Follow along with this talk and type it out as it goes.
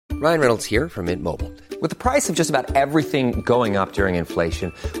Ryan Reynolds here from Mint Mobile. With the price of just about everything going up during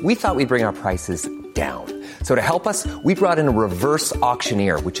inflation, we thought we'd bring our prices down. So to help us, we brought in a reverse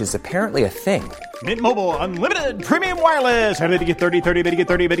auctioneer, which is apparently a thing. Mint Mobile Unlimited Premium Wireless. How to get 30, 30, bit to get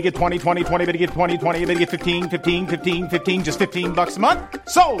 30, bit to get 20, 20, 20, bit to get 20, 20, bit to get 15, 15, 15, 15, just $15 a month?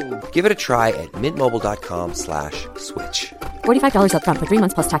 Sold! Give it a try at mintmobile.com/switch. $45 up front for 3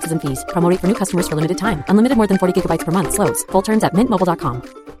 months plus taxes and fees. Promo rate for new customers for limited time. Unlimited more than 40 gigabytes per month. Slows full terms at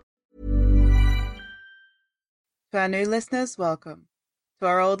mintmobile.com. To our new listeners, welcome. To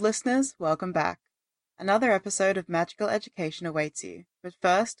our old listeners, welcome back. Another episode of Magical Education awaits you, but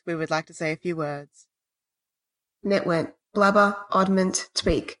first, we would like to say a few words. Nitwit, blubber, oddment,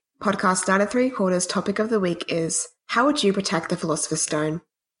 tweak. Podcast 9 3/4 topic of the week is, how would you protect the Philosopher's Stone?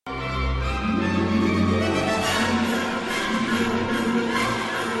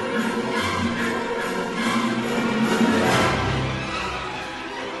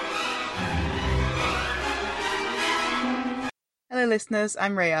 Hello listeners,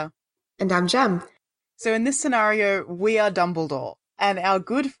 I'm Rhea. And I'm Jem. So in this scenario, we are Dumbledore, and our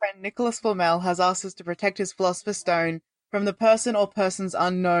good friend Nicholas Flamel has asked us to protect his Philosopher's Stone from the person or persons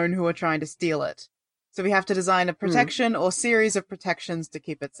unknown who are trying to steal it. So we have to design a protection or series of protections to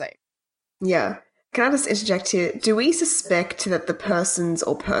keep it safe. Yeah. Can I just interject here? Do we suspect that the persons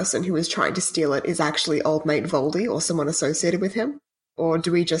or person who is trying to steal it is actually Old Mate Voldy or someone associated with him? Or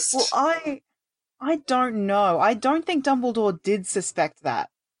do we just... Well, I don't know. I don't think Dumbledore did suspect that.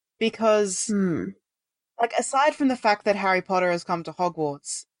 Because, like, aside from the fact that Harry Potter has come to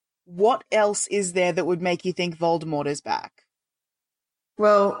Hogwarts, what else is there that would make you think Voldemort is back?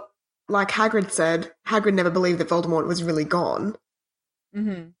 Well, like Hagrid said, Hagrid never believed that Voldemort was really gone.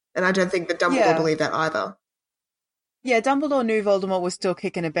 Mm-hmm. And I don't think that Dumbledore believed that either. Yeah, Dumbledore knew Voldemort was still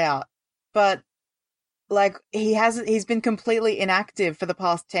kicking about, but, like, he's been completely inactive for the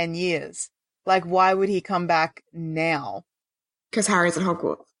past 10 years. Like, why would he come back now? Because Harry's at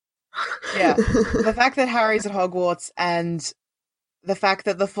Hogwarts. Yeah. The fact that Harry's at Hogwarts and the fact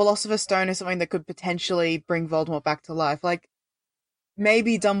that the Philosopher's Stone is something that could potentially bring Voldemort back to life. Like,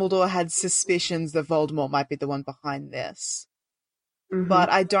 maybe Dumbledore had suspicions that Voldemort might be the one behind this. Mm-hmm.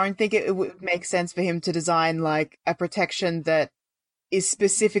 But I don't think it would make sense for him to design, like, a protection that is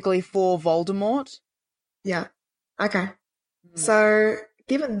specifically for Voldemort. Yeah. Okay. So,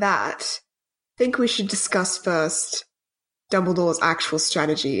 given that, I think we should discuss first Dumbledore's actual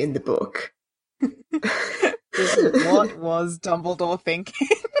strategy in the book. What was Dumbledore thinking?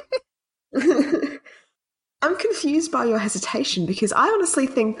 I'm confused by your hesitation because I honestly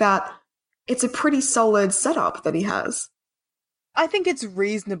think that it's a pretty solid setup that he has. I think it's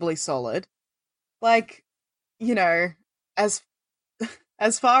reasonably solid. Like, you know, as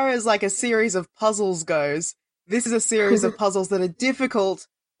far as like a series of puzzles goes, this is a series of puzzles that are difficult,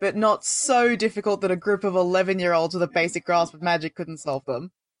 but not so difficult that a group of 11-year-olds with a basic grasp of magic couldn't solve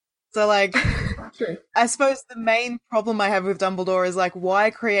them. So, like, True. I suppose the main problem I have with Dumbledore is, like, why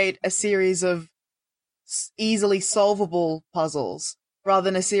create a series of easily solvable puzzles rather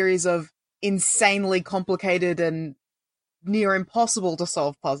than a series of insanely complicated and near impossible to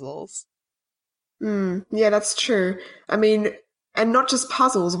solve puzzles? Yeah, that's true. I mean, and not just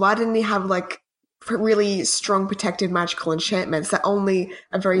puzzles. Why didn't he have, like, really strong protective magical enchantments that only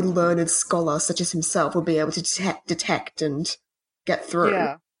a very learned scholar such as himself will be able to detect and get through?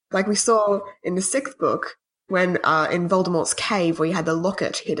 Yeah. Like we saw in the 6th book, when in Voldemort's cave where he had the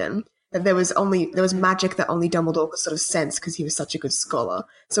locket hidden, that there was magic that only Dumbledore could sort of sense because he was such a good scholar.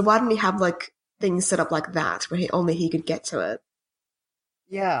 So why didn't he have, like, things set up like that where only he could get to it?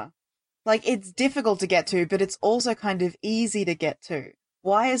 Yeah. Like, it's difficult to get to, but it's also kind of easy to get to.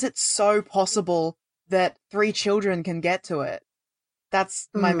 Why is it so possible that 3 children can get to it? That's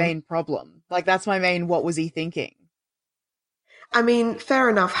my main problem. Like, that's my main what was he thinking? I mean, fair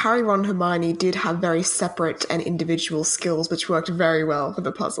enough, Harry, Ron, Hermione did have very separate and individual skills which worked very well for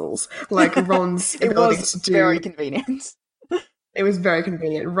the puzzles. Like Ron's ability to do... very convenient. It was very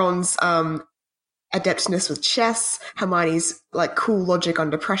convenient. Ron's adeptness with chess, Hermione's, like, cool logic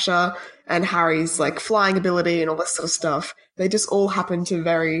under pressure, and Harry's, like, flying ability and all this sort of stuff. They just all happen to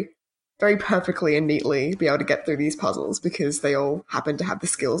very, very perfectly and neatly be able to get through these puzzles because they all happen to have the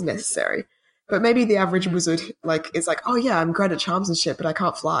skills necessary. But maybe the average wizard, like, is like, oh yeah, I'm great at charms and shit, but I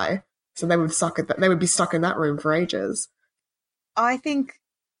can't fly. So they would be stuck in that room for ages. I think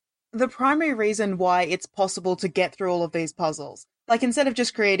the primary reason why it's possible to get through all of these puzzles, like, instead of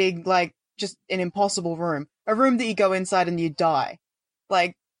just creating, like, just an impossible room, a room that you go inside and you die,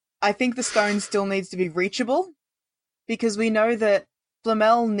 like, I think the stone still needs to be reachable, because we know that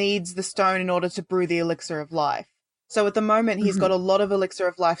Flamel needs the stone in order to brew the elixir of life. So at the moment, he's Mhm. got a lot of elixir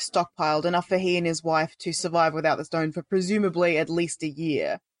of life stockpiled, enough for he and his wife to survive without the stone for presumably at least a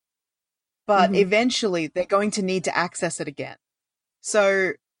year. But Mhm. eventually, they're going to need to access it again.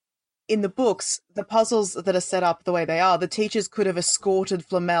 So in the books, the puzzles that are set up the way they are, the teachers could have escorted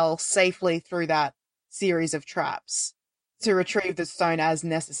Flamel safely through that series of traps to retrieve the stone as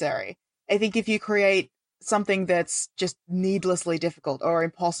necessary. I think if you create something that's just needlessly difficult or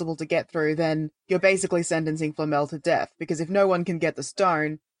impossible to get through, then you're basically sentencing Flamel to death, because if no one can get the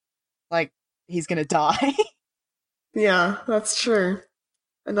stone, like, he's gonna die. Yeah, that's true.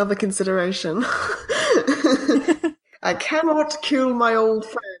 Another consideration. I cannot kill my old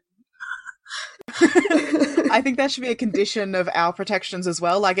friend. I think that should be a condition of our protections as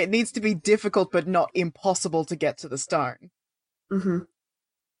well. Like, it needs to be difficult but not impossible to get to the stone. Mm-hmm.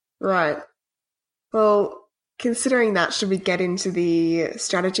 Right. Well, considering that, should we get into the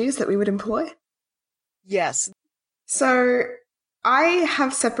strategies that we would employ? Yes. So, I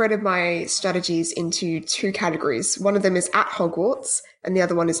have separated my strategies into two categories. One of them is at Hogwarts, and the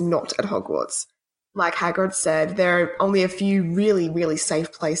other one is not at Hogwarts. Like Hagrid said, there are only a few really, really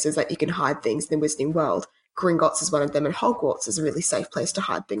safe places that you can hide things in the Wizarding World. Gringotts is one of them, and Hogwarts is a really safe place to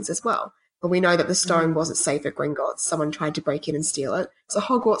hide things as well. But we know that the stone wasn't safe at Gringotts. Someone tried to break in and steal it. So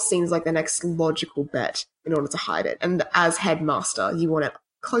Hogwarts seems like the next logical bet in order to hide it. And as headmaster, you want it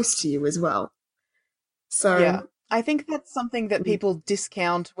close to you as well. So Yeah. I think that's something that people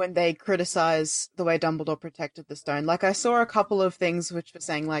discount when they criticize the way Dumbledore protected the stone. Like, I saw a couple of things which were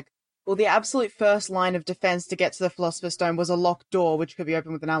saying, like, well, the absolute first line of defense to get to the Philosopher's Stone was a locked door, which could be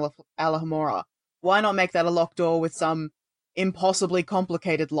opened with an Alohomora. Why not make that a locked door with some impossibly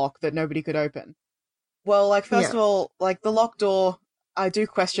complicated lock that nobody could open? Well, like, first of all, like, the locked door, I do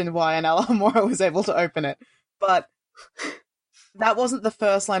question why an Alohomora was able to open it, but that wasn't the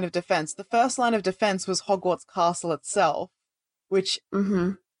first line of defense. The first line of defense was Hogwarts Castle itself, which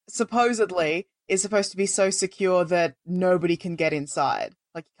supposedly is supposed to be so secure that nobody can get inside.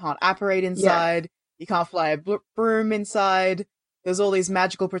 Like, you can't apparate inside, you can't fly a broom inside, there's all these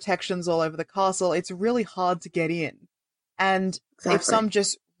magical protections all over the castle. It's really hard to get in. And if some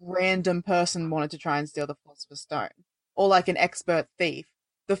just random person wanted to try and steal the Philosopher's Stone, or like an expert thief,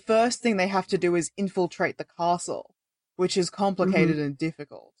 the first thing they have to do is infiltrate the castle, which is complicated and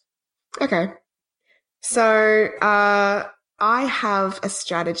difficult. Okay. So, I have a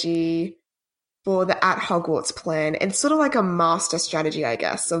strategy for the at Hogwarts plan. It's sort of like a master strategy, I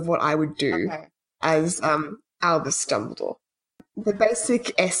guess, of what I would do as Albus Dumbledore. The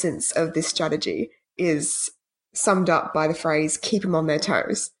basic essence of this strategy is summed up by the phrase, keep them on their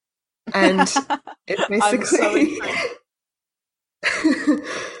toes. And it's basically...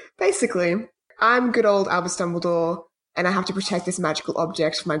 basically, I'm good old Albus Dumbledore, and I have to protect this magical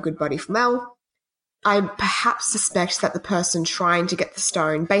object for my good buddy Flamel. I perhaps suspect that the person trying to get the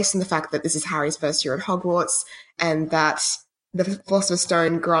stone, based on the fact that this is Harry's first year at Hogwarts, and that the Philosopher's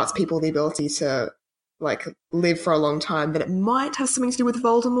Stone grants people the ability to, like, live for a long time, that it might have something to do with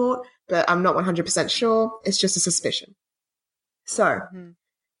Voldemort, but I'm not 100% sure. It's just a suspicion. So,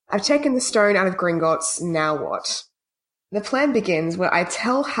 I've taken the stone out of Gringotts, now what? The plan begins where I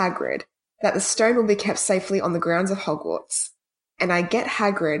tell Hagrid that the stone will be kept safely on the grounds of Hogwarts, and I get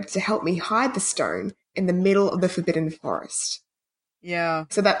Hagrid to help me hide the stone in the middle of the Forbidden Forest. Yeah.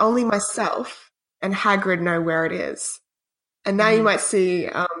 So that only myself and Hagrid know where it is. And now you might see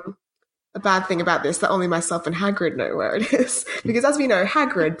a bad thing about this, that only myself and Hagrid know where it is. Because as we know,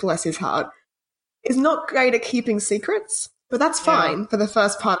 Hagrid, bless his heart, is not great at keeping secrets, but that's fine for the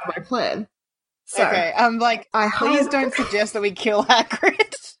first part of my plan. So, okay, I'm like, please don't suggest that we kill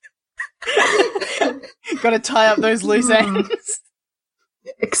Hagrid. Gotta tie up those loose ends.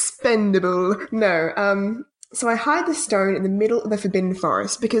 Expendable. No, so I hide the stone in the middle of the Forbidden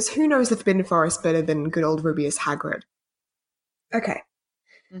Forest, because who knows the Forbidden Forest better than good old Rubeus Hagrid? Okay.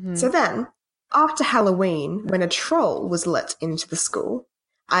 So then, after Halloween, when a troll was let into the school,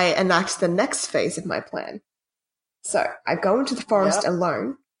 I enact the next phase of my plan. So, I go into the forest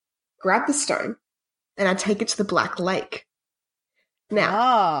alone, grab the stone, and I take it to the Black Lake.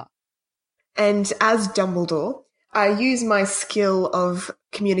 Now, and as Dumbledore, I use my skill of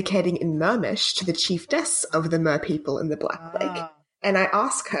communicating in Mermish to the chiefess of the Merpeople in the Black Lake, and I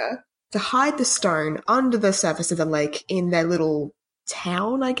ask her to hide the stone under the surface of the lake in their little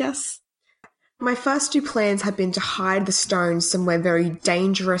town, I guess. My first two plans had been to hide the stone somewhere very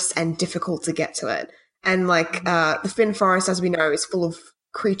dangerous and difficult to get to it. And the Forbidden Forest, as we know, is full of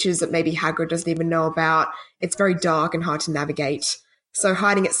creatures that maybe Hagrid doesn't even know about. It's very dark and hard to navigate. So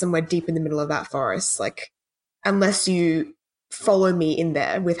hiding it somewhere deep in the middle of that forest, unless you follow me in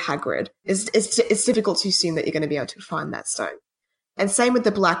there with Hagrid. It's difficult to assume that you're going to be able to find that stone. And same with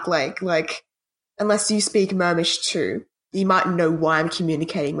the Black Lake. Like, unless you speak Mermish too, you might know why I'm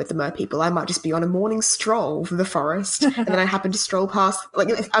communicating with the mer people. I might just be on a morning stroll through the forest, and then I happen to stroll past. Like,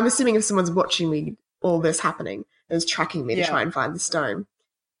 I'm assuming if someone's watching me, all this happening, and is tracking me to try and find the stone,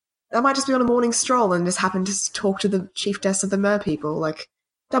 I might just be on a morning stroll and just happen to talk to the chiefess of the mer people. Like,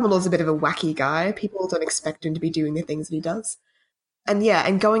 Dumbledore's a bit of a wacky guy. People don't expect him to be doing the things that he does. And yeah,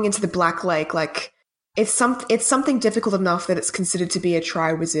 and going into the Black Lake, like, it's something difficult enough that it's considered to be a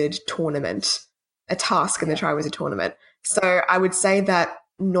Triwizard tournament, a task in the Triwizard tournament. So I would say that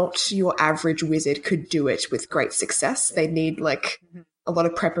not your average wizard could do it with great success. They need, like, a lot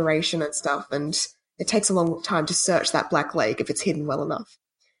of preparation and stuff, and it takes a long time to search that Black Lake if it's hidden well enough.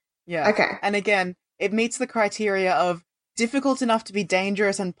 Yeah. Okay. And again, it meets the criteria of difficult enough to be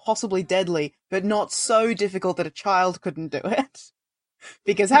dangerous and possibly deadly, but not so difficult that a child couldn't do it.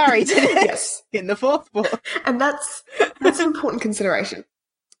 Because Harry did it in the fourth book. And that's an important consideration.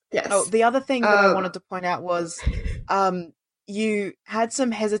 Yes. Oh, the other thing that I wanted to point out was you had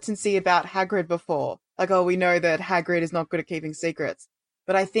some hesitancy about Hagrid before. Like, oh, we know that Hagrid is not good at keeping secrets.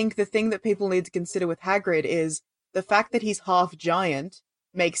 But I think the thing that people need to consider with Hagrid is the fact that he's half giant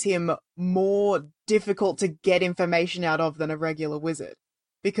makes him more difficult to get information out of than a regular wizard.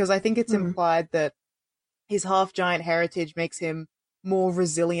 Because I think it's implied that his half giant heritage makes him more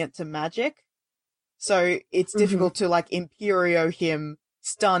resilient to magic. So it's difficult to, like, Imperio him,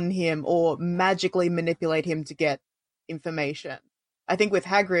 stun him, or magically manipulate him to get information. I think with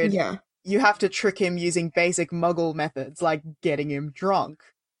Hagrid, you have to trick him using basic muggle methods, like getting him drunk.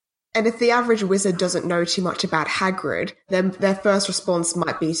 And if the average wizard doesn't know too much about Hagrid, then their first response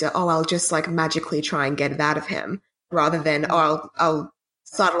might be to, oh, I'll just, like, magically try and get it out of him, rather than, oh, I'll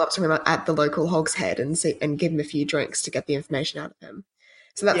sidle up to him at the local Hog's Head and give him a few drinks to get the information out of him.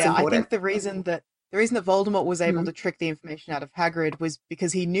 So that's important. I think the reason that Voldemort was able to trick the information out of Hagrid was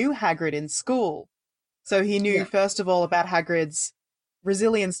because he knew Hagrid in school. So he knew, first of all, about Hagrid's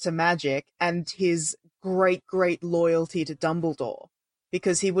resilience to magic and his great, great loyalty to Dumbledore,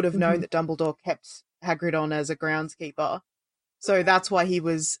 because he would have known that Dumbledore kept Hagrid on as a groundskeeper. So that's why he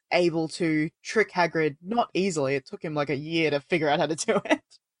was able to trick Hagrid, not easily. It took him like a year to figure out how to do it.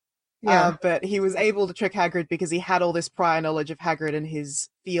 But he was able to trick Hagrid because he had all this prior knowledge of Hagrid and his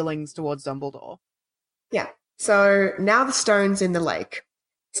feelings towards Dumbledore. Yeah. So now the stone's in the lake.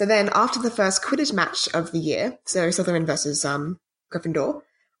 So then after the first Quidditch match of the year, so Slytherin versus Gryffindor,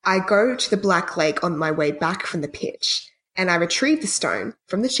 I go to the Black Lake on my way back from the pitch, and I retrieve the stone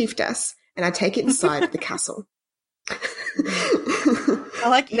from the chiefess, and I take it inside the castle. I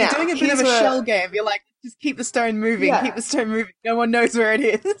like you're doing a bit of a shell game. You're like, just keep the stone moving, keep the stone moving. No one knows where it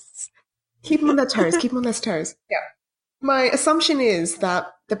is. Keep them on their toes, keep them on their toes. Yeah. My assumption is that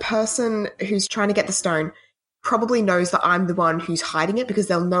the person who's trying to get the stone probably knows that I'm the one who's hiding it, because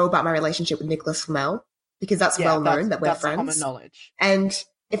they'll know about my relationship with Nicholas Flamel, because that's well known that we're friends. That's common knowledge. And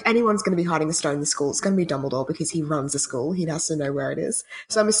if anyone's going to be hiding the stone in the school, it's going to be Dumbledore, because he runs the school. He has to know where it is.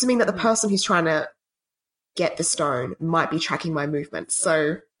 So I'm assuming that the person who's trying to get the stone might be tracking my movements.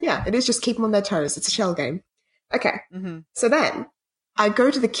 So yeah, it is just keep them on their toes. It's a shell game. Okay. So then I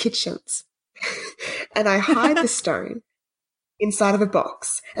go to the kitchens and I hide the stone inside of a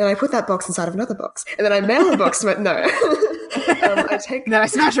box, and I put that box inside of another box, and then I mail the box to my, no. Then I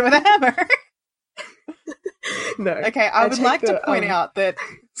smash it with a hammer. No. Okay, I would like to point out that,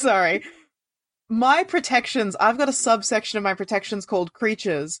 my protections, I've got a subsection of my protections called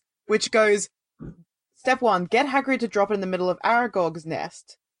creatures, which goes, step 1, get Hagrid to drop it in the middle of Aragog's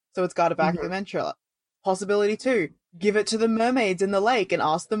nest, so it's guarded by Acromantula. Possibility 2, give it to the mermaids in the lake and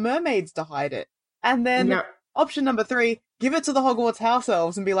ask the mermaids to hide it. And then option number 3, give it to the Hogwarts house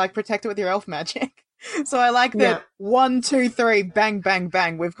elves and be like, protect it with your elf magic. So I like that 1, 2, 3, bang, bang,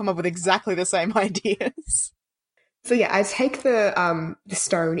 bang, we've come up with exactly the same ideas. So yeah, I take the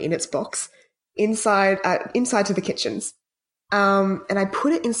stone in its box inside to the kitchens. And I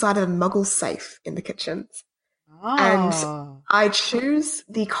put it inside of a muggle safe in the kitchens. And I choose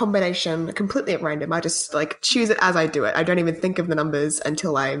the combination completely at random. I just choose it as I do it. I don't even think of the numbers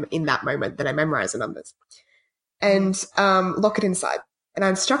until I'm in that moment. Then I memorize the numbers and lock it inside. And I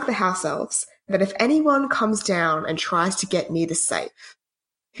instruct the house elves that if anyone comes down and tries to get near the safe,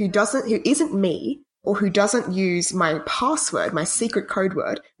 who isn't me, or who doesn't use my password, my secret code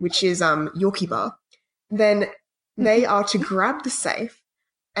word, which is Yorkie Bar, then they are to grab the safe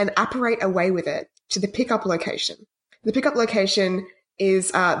and apparate away with it to the pickup location. The pickup location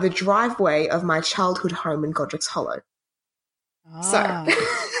is the driveway of my childhood home in Godric's Hollow. So,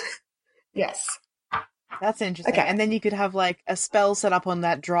 yes. That's interesting. Okay. And then you could have like a spell set up on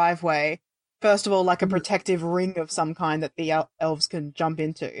that driveway. First of all, like a Mhm. protective ring of some kind that the elves can jump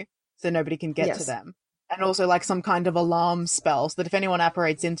into so nobody can get to Yes. them. And also like some kind of alarm spell so that if anyone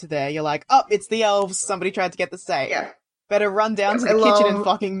apparates into there, you're like, oh, it's the elves. Somebody tried to get the safe. Yeah. Better run down to the Alarm. kitchen and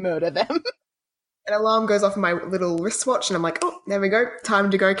fucking murder them. An alarm goes off my little wristwatch, and I'm like, oh, there we go.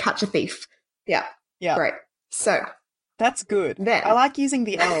 Time to go catch a thief. Yeah. Yeah. Great. So, That's good. Then- I like using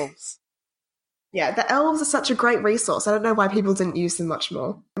the elves. yeah, the elves are such a great resource. I don't know why people didn't use them much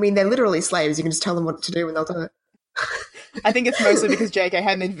more. I mean, they're literally slaves. You can just tell them what to do and they'll do it. I think it's mostly because JK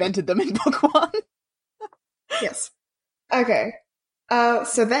hadn't invented them in book one. Yes. Okay.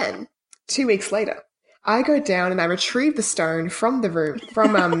 So then, 2 weeks later, I go down and I retrieve the stone from the room,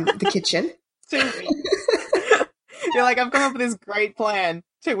 from the kitchen. 2 weeks. You're like, I've come up with this great plan.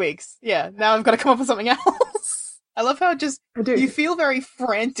 2 weeks. Yeah, now I've got to come up with something else. I love how just I do. you feel very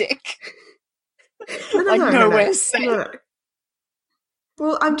frantic. No, like nowhere safe. no.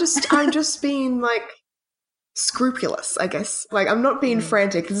 Well, I'm just being like scrupulous, I guess. Like I'm not being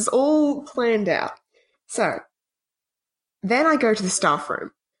frantic. This is all planned out. So then I go to the staff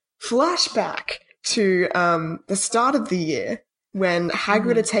room. Flashback to the start of the year when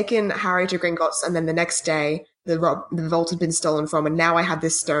Hagrid had taken Harry to Gringotts, and then the next day the vault had been stolen from, and now I have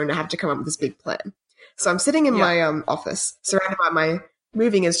this stone. I have to come up with this big plan. So I'm sitting in my office, surrounded by my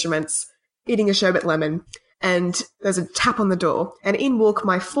moving instruments, eating a sherbet lemon, and there's a tap on the door, and in walk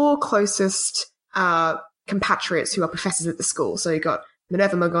my 4 closest compatriots who are professors at the school. So you got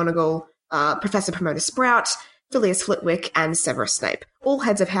Minerva McGonagall, Professor Pomona Sprout, Phileas Flitwick, and Severus Snape. All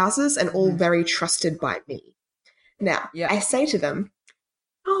heads of houses and all very trusted by me. Now, I say to them,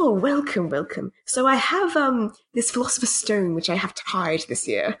 oh, welcome, welcome. So I have this Philosopher's Stone which I have to hide this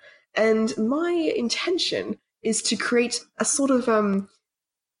year, and my intention is to create a sort of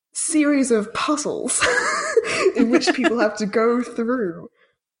series of puzzles in which people have to go through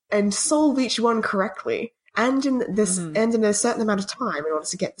and solve each one correctly, and in this and in a certain amount of time in order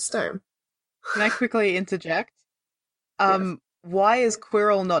to get the stone. Can I quickly interject? Why is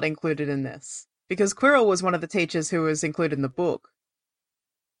Quirrell not included in this? Because Quirrell was one of the teachers who was included in the book.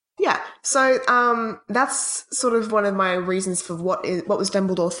 Yeah, so that's sort of one of my reasons for what was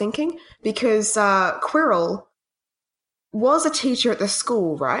Dumbledore thinking, because Quirrell was a teacher at the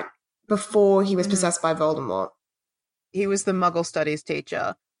school, right? Before he was possessed by Voldemort. He was the Muggle Studies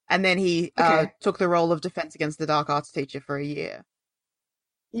teacher, and then he took the role of Defense Against the Dark Arts teacher for a year.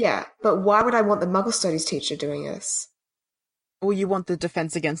 Yeah, but why would I want the Muggle Studies teacher doing this? Well, you want the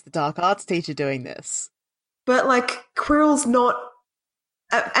Defense Against the Dark Arts teacher doing this. But, like, Quirrell's not...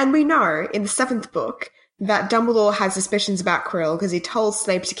 and we know, in the 7th book, that Dumbledore had suspicions about Quirrell because he told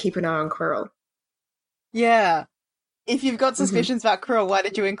Snape to keep an eye on Quirrell. Yeah. If you've got suspicions about Quirrell, why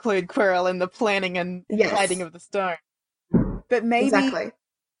did you include Quirrell in the planning and hiding of the stone? But maybe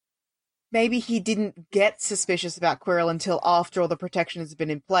he didn't get suspicious about Quirrell until after all the protections had been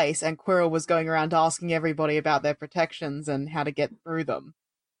in place, and Quirrell was going around asking everybody about their protections and how to get through them.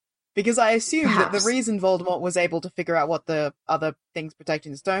 Because I assume that the reason Voldemort was able to figure out what the other things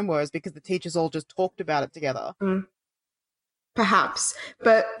protecting the stone were is because the teachers all just talked about it together. Perhaps.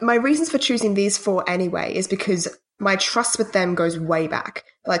 But my reasons for choosing these 4 anyway is because my trust with them goes way back.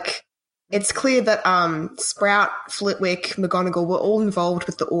 Like, it's clear that Sprout, Flitwick, McGonagall were all involved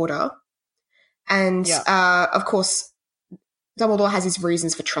with the Order. And, of course, Dumbledore has his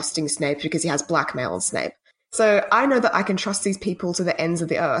reasons for trusting Snape because he has blackmailed Snape. So I know that I can trust these people to the ends of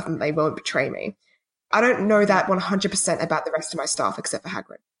the earth and they won't betray me. I don't know that 100% about the rest of my staff except for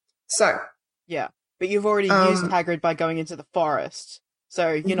Hagrid. So. Yeah, but you've already used Hagrid by going into the forest.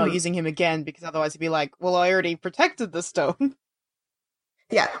 So you're not using him again because otherwise he'd be like, well, I already protected the stone.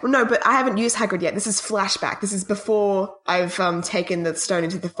 Yeah, well, no, but I haven't used Hagrid yet. This is flashback. This is before I've taken the stone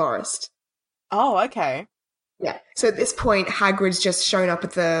into the forest. Oh, okay. Yeah. So at this point, Hagrid's just shown up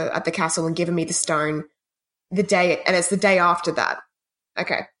at the castle and given me the stone and it's the day after that.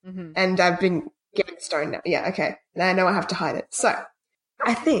 Okay. And I've been given the stone now. Yeah, okay. Now I know I have to hide it. So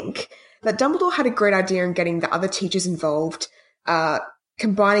I think that Dumbledore had a great idea in getting the other teachers involved,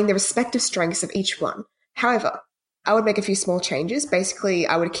 combining the respective strengths of each one. However, I would make a few small changes. Basically,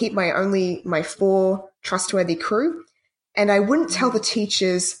 I would keep my 4 trustworthy crew, and I wouldn't tell the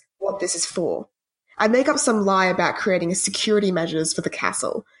teachers what this is for. I'd make up some lie about creating security measures for the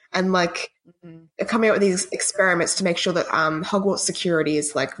castle and coming up with these experiments to make sure that Hogwarts security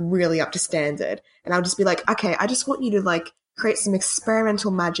is really up to standard. And I'll just be like, okay, I just want you to create some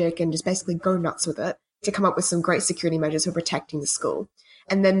experimental magic and just basically go nuts with it to come up with some great security measures for protecting the school.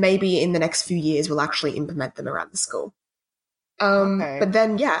 And then maybe in the next few years we'll actually implement them around the school. But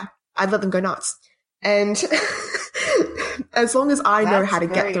then, I'd let them go nuts. And as long as I know That's how to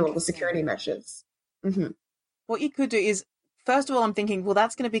very get through all the interesting. security measures. Hmm. What you could do is, first of all, I'm thinking, well,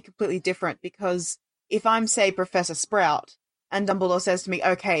 that's going to be completely different because if I'm, say, Professor Sprout and Dumbledore says to me,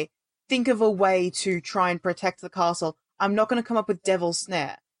 okay, think of a way to try and protect the castle, I'm not going to come up with Devil's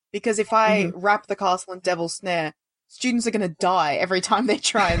Snare. Because if I wrap the castle in Devil's Snare, students are going to die every time they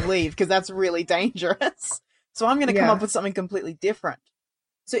try and leave because that's really dangerous. So I'm going to come Yeah. up with something completely different.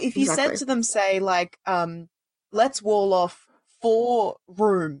 So if you Exactly. said to them, say, like, let's wall off 4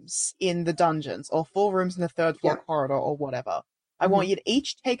 rooms in the dungeons or 4 rooms in the 3rd floor Yeah. corridor or whatever. I want you to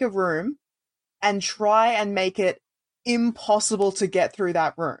each take a room and try and make it impossible to get through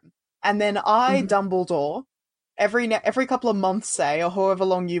that room. And then I, Dumbledore, every couple of months, say, or however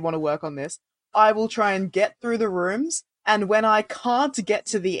long you want to work on this, I will try and get through the rooms. And when I can't get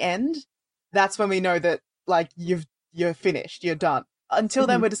to the end, that's when we know that, like, you're finished, you're done. Until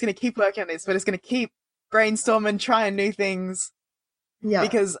then, we're just going to keep working on this. We're just going to keep brainstorming, trying new things. Yeah.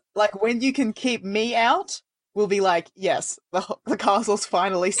 Because, like, when you can keep me out, we'll be like, yes, the castle's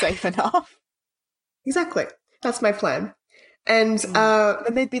finally safe enough. Exactly. That's my plan. And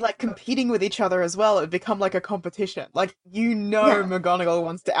Then they'd be, like, competing with each other as well. It would become, like, a competition. Like, McGonagall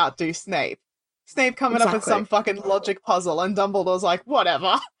wants to outdo Snape. Snape coming up with Exactly. some fucking logic puzzle, and Dumbledore's like,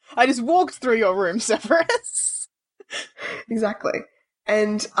 whatever. I just walked through your room, Severus. Exactly.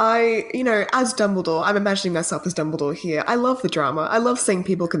 And I, as Dumbledore, I'm imagining myself as Dumbledore here. I love the drama. I love seeing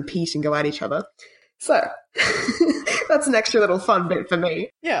people compete and go at each other. So, that's an extra little fun bit for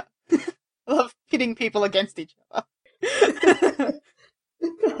me. Yeah. I love pitting people against each other.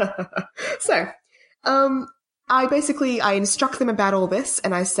 So, I instruct them about all this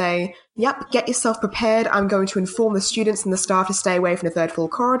and I say, yep, get yourself prepared. I'm going to inform the students and the staff to stay away from the 3rd floor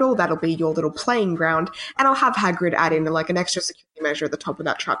corridor. That'll be your little playing ground. And I'll have Hagrid add in like an extra security measure at the top of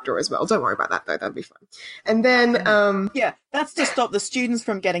that trapdoor as well. Don't worry about that though. That'll be fun. And then, Yeah, that's to stop the students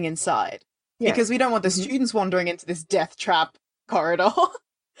from getting inside. Yeah. Because we don't want the students wandering into this death trap corridor.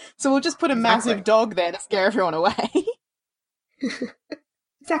 So we'll just put a massive dog there to scare everyone away.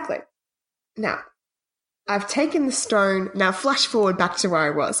 Exactly. Now, I've taken the stone. Now, flash forward back to where I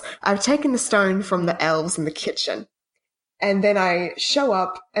was. I've taken the stone from the elves in the kitchen. And then I show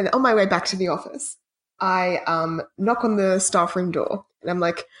up, and on my way back to the office, I knock on the staff room door. And I'm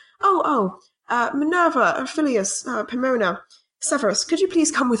like, Minerva, Phileas, Pomona, Severus, could you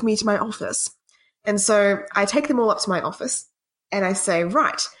please come with me to my office? And so I take them all up to my office. And I say,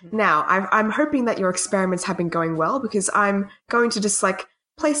 right, now, I'm hoping that your experiments have been going well because I'm going to just, like,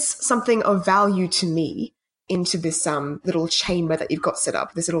 place something of value to me into this little chamber that you've got set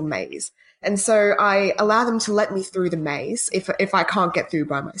up, this little maze. And so I allow them to let me through the maze if I can't get through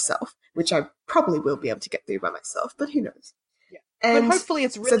by myself, which I probably will be able to get through by myself, but who knows? Yeah. And but hopefully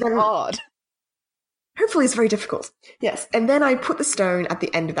it's really hard. Hopefully it's very difficult. Yes. And then I put the stone at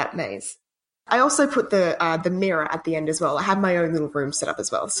the end of that maze. I also put the mirror at the end as well. I have my own little room set up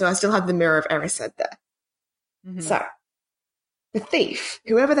as well. So I still have the mirror of Erised there. Mm-hmm. So, the thief,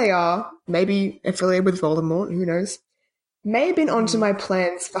 whoever they are, maybe affiliated with Voldemort, who knows, may have been onto my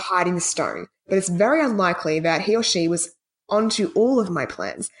plans for hiding the stone, but it's very unlikely that he or she was onto all of my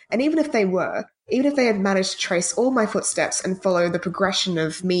plans. And even if they had managed to trace all my footsteps and follow the progression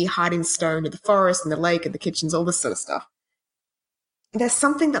of me hiding the stone in the forest and the lake and the kitchens, all this sort of stuff, there's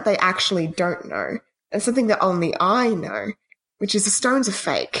something that they actually don't know, and something that only I know, which is the stones are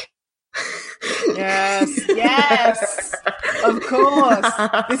fake. Yes, of course.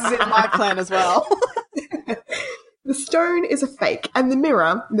 This is in my plan as well. The stone is a fake, and the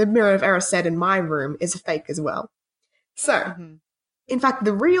mirror of Erised in my room is a fake as well. So, in fact,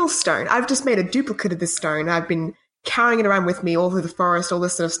 the real stone, I've just made a duplicate of this stone. I've been carrying it around with me all through the forest, all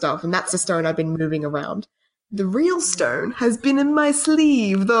this sort of stuff, and that's the stone I've been moving around. The real stone has been in my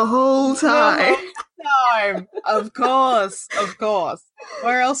sleeve the whole time. Of course.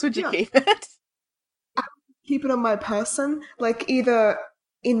 Where else would you keep it? Keep it on my person, like either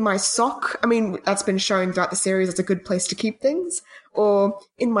in my sock. I mean, that's been shown throughout the series as a good place to keep things, or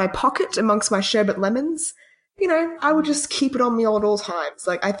in my pocket amongst my sherbet lemons. I would just keep it on me at all times.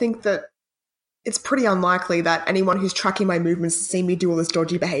 Like, I think that it's pretty unlikely that anyone who's tracking my movements and seeing me do all this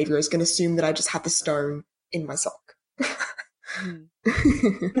dodgy behavior is going to assume that I just have the stone in my sock.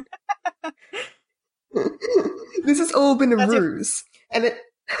 This has all been a ruse. And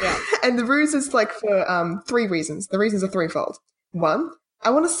the ruse is like for 3 reasons. The reasons are threefold. 1,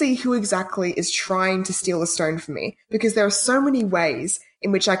 I want to see who exactly is trying to steal the stone from me, because there are so many ways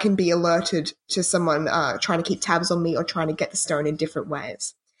in which I can be alerted to someone trying to keep tabs on me or trying to get the stone in different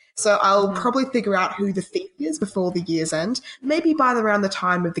ways. So I'll probably figure out who the thief is before the year's end. Maybe by around the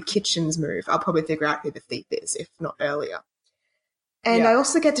time of the kitchen's move, I'll probably figure out who the thief is, if not earlier. And I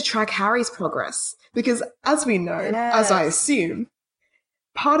also get to track Harry's progress because, as we know, as I assume,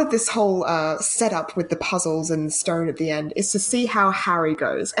 part of this whole setup with the puzzles and stone at the end is to see how Harry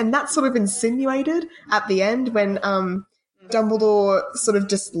goes. And that's sort of insinuated at the end when Dumbledore sort of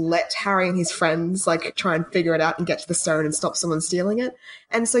just let Harry and his friends like try and figure it out and get to the stone and stop someone stealing it.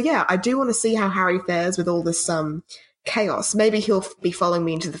 And so, yeah, I do want to see how Harry fares with all this chaos. Maybe he'll be following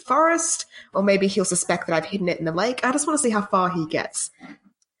me into the forest, or maybe he'll suspect that I've hidden it in the lake. I just want to see how far he gets.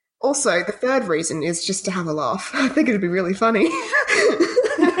 Also, the third reason is just to have a laugh. I think it'd be really funny.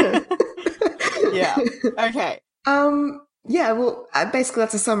 Yeah. Okay. Yeah, well, basically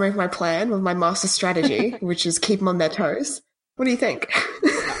that's a summary of my plan, of my master strategy, which is keep them on their toes. What do you think?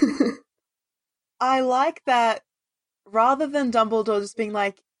 I like that rather than Dumbledore just being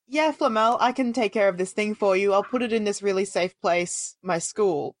like, yeah, Flamel, I can take care of this thing for you. I'll put it in this really safe place, my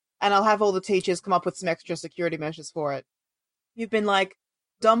school, and I'll have all the teachers come up with some extra security measures for it. You've been like,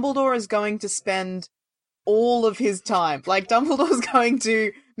 Dumbledore is going to spend all of his time. Like, Dumbledore's going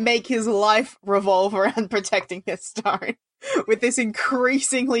to make his life revolve around protecting this stone with this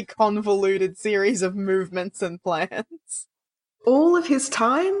increasingly convoluted series of movements and plans. All of his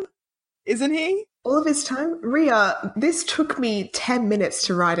time? Isn't he? All of his time? Rhea, this took me 10 minutes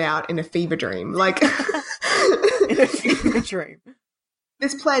to write out in a fever dream. Like, In a fever dream.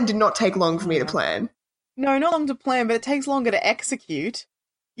 This plan did not take long for me to plan. No, not long to plan, but it takes longer to execute.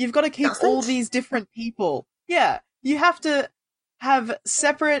 You've got to keep all these different people. Yeah, you have to have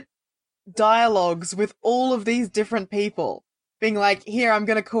separate dialogues with all of these different people. Being like, here, I'm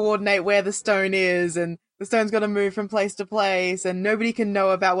going to coordinate where the stone is, and the stone's going to move from place to place, and nobody can know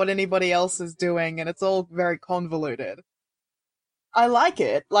about what anybody else is doing, and it's all very convoluted. I like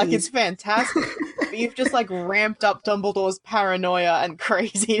it. Like, it's fantastic. But you've just, like, ramped up Dumbledore's paranoia and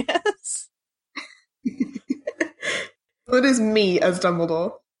craziness. Well, it is me as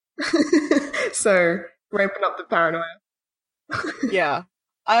Dumbledore. So, ramping up the paranoia. Yeah.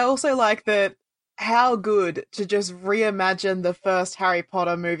 I also like that how good to just reimagine the first Harry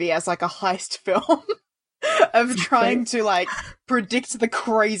Potter movie as like a heist film of trying to like predict the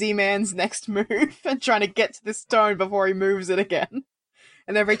crazy man's next move and trying to get to the stone before he moves it again.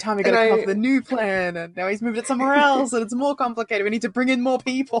 And every time we got to come up with a new plan, and now he's moved it somewhere else, and it's more complicated. We need to bring in more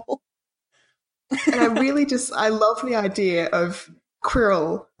people. And I love the idea of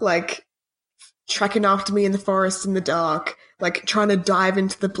Quirrell, like, tracking after me in the forest in the dark, like, trying to dive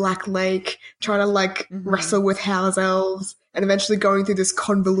into the Black Lake, trying to, like, wrestle with house elves, and eventually going through this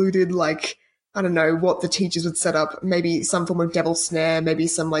convoluted, like, I don't know, what the teachers would set up, maybe some form of devil snare, maybe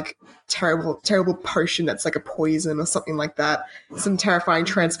some, like, terrible potion that's, like, a poison or something like that, some terrifying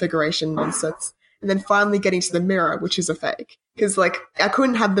transfiguration nonsense. And then finally getting to the mirror, which is a fake. Because, like, I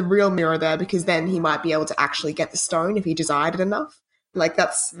couldn't have the real mirror there because then he might be able to actually get the stone if he desired it enough. Like,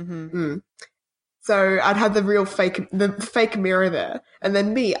 that's... So I'd have the fake mirror there. And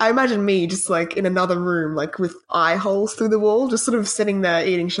then I imagine me just, like, in another room, like, with eye holes through the wall, just sort of sitting there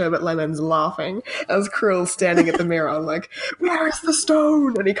eating sherbet lemons laughing as Quirrell's standing at the mirror, like, where is the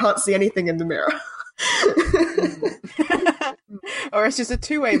stone? And he can't see anything in the mirror. Or it's just a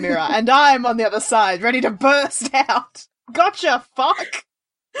two-way mirror, and I'm on the other side, ready to burst out. Gotcha, fuck!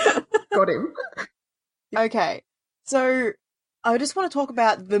 Got him. Okay, so I just want to talk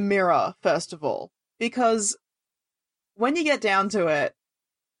about the mirror, first of all, because when you get down to it,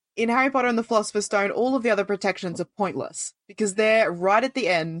 in Harry Potter and the Philosopher's Stone, all of the other protections are pointless, because they're right at the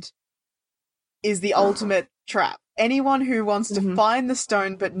end is the ultimate trap. Anyone who wants to find the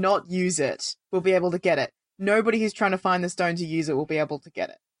stone but not use it will be able to get it. Nobody who's trying to find the stone to use it will be able to get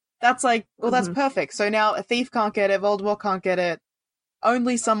it. That's like, well, that's perfect. So now a thief can't get it, Voldemort can't get it.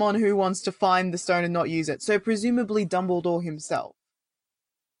 Only someone who wants to find the stone and not use it. So presumably Dumbledore himself.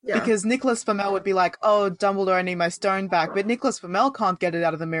 Yeah. Because Nicholas Flamel would be like, oh, Dumbledore, I need my stone back. But Nicholas Flamel can't get it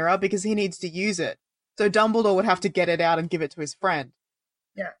out of the mirror because he needs to use it. So Dumbledore would have to get it out and give it to his friend.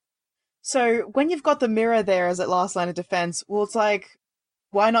 Yeah. So when you've got the mirror there as that last line of defense, well, it's like,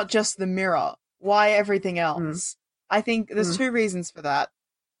 why not just the mirror? Why everything else? I think there's two reasons for that.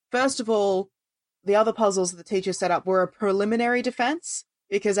 First of all, the other puzzles that the teacher set up were a preliminary defense,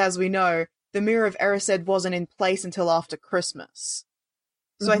 because as we know, the Mirror of Erised wasn't in place until after Christmas.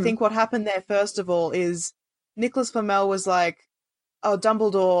 So I think what happened there, first of all, is Nicholas Flamel was like, oh,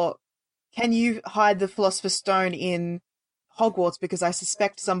 Dumbledore, can you hide the Philosopher's Stone in Hogwarts because I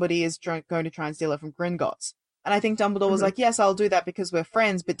suspect somebody is going to try and steal it from Gringotts. And I think Dumbledore was like, yes, I'll do that because we're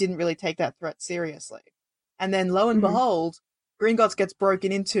friends, but didn't really take that threat seriously. And then lo and behold, Gringotts gets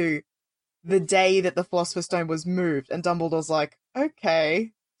broken into the day that the Philosopher's Stone was moved, and Dumbledore's like,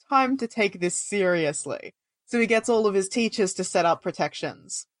 okay, time to take this seriously. So he gets all of his teachers to set up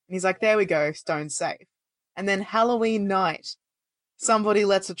protections. And he's like, there we go, stone's safe. And then Halloween night, somebody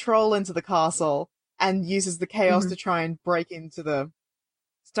lets a troll into the castle and uses the chaos to try and break into the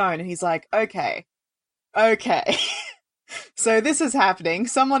stone. And he's like, okay. So this is happening.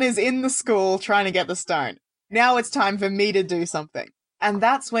 Someone is in the school trying to get the stone. Now it's time for me to do something. And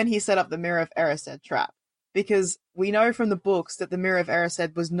that's when he set up the Mirror of Erised trap. Because we know from the books that the Mirror of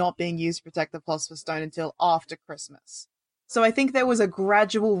Erised was not being used to protect the Philosopher's Stone until after Christmas. So I think there was a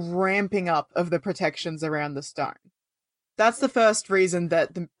gradual ramping up of the protections around the stone. That's the first reason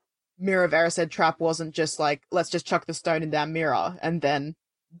that the Mirror of Erised trap wasn't just like, let's just chuck the stone in that mirror and then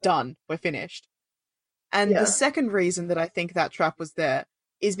done, we're finished. And the second reason that I think that trap was there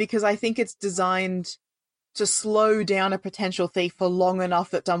is because I think it's designed to slow down a potential thief for long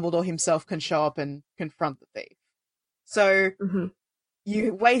enough that Dumbledore himself can show up and confront the thief. So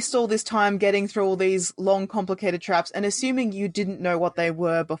you waste all this time getting through all these long, complicated traps, and assuming you didn't know what they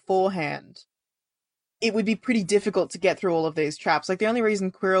were beforehand, it would be pretty difficult to get through all of these traps. Like, the only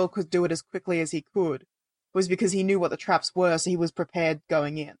reason Quirrell could do it as quickly as he could was because he knew what the traps were, so he was prepared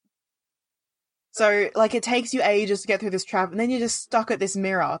going in. So, like, it takes you ages to get through this trap, and then you're just stuck at this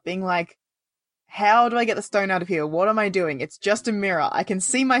mirror, being like, how do I get the stone out of here? What am I doing? It's just a mirror. I can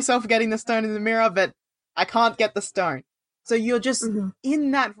see myself getting the stone in the mirror, but I can't get the stone. So you're just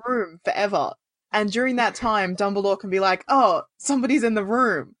in that room forever. And during that time, Dumbledore can be like, oh, somebody's in the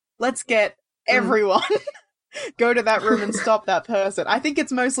room. Let's get everyone go to that room and stop that person. I think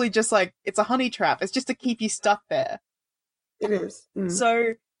it's mostly just like, it's a honey trap. It's just to keep you stuck there. It is.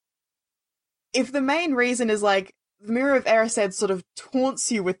 So if the main reason is like, the Mirror of Erised sort of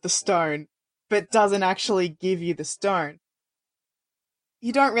taunts you with the stone, but doesn't actually give you the stone,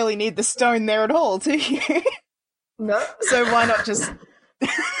 you don't really need the stone there at all, do you? No. So why not just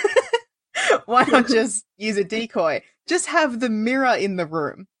use a decoy? Just have the mirror in the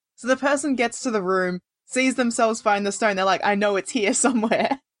room. So the person gets to the room, sees themselves find the stone, they're like, I know it's here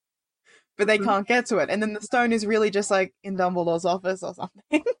somewhere. But they can't get to it. And then the stone is really just like in Dumbledore's office or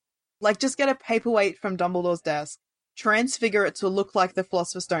something. Like, just get a paperweight from Dumbledore's desk, transfigure it to look like the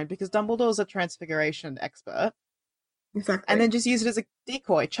Philosopher's Stone, because Dumbledore's a transfiguration expert. Exactly. And then just use it as a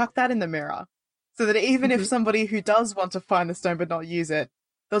decoy. Chuck that in the mirror. So that even if somebody who does want to find the stone but not use it,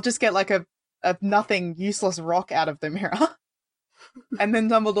 they'll just get like a nothing, useless rock out of the mirror. And then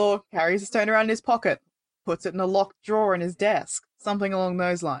Dumbledore carries the stone around in his pocket, puts it in a locked drawer in his desk. Something along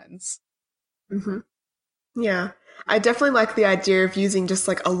those lines. Yeah. I definitely like the idea of using just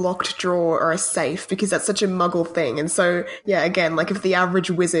like a locked drawer or a safe, because that's such a muggle thing. And so, yeah, again, like if the average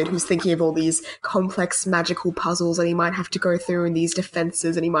wizard who's thinking of all these complex magical puzzles and he might have to go through and these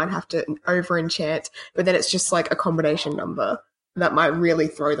defenses and he might have to over enchant, but then it's just like a combination number, that might really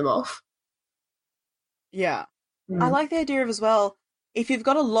throw them off. Yeah. I like the idea of as well, if you've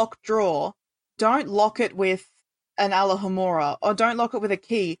got a locked drawer, don't lock it with an Alohomora, or don't lock it with a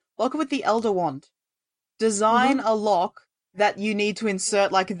key. Lock it with the Elder Wand. Design a lock that you need to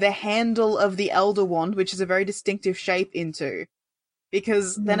insert, like, the handle of the Elder Wand, which is a very distinctive shape, into.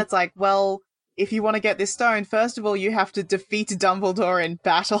 Because then it's like, well, if you want to get this stone, first of all, you have to defeat Dumbledore in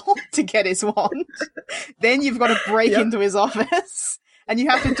battle to get his wand. Then you've got to break into his office. And you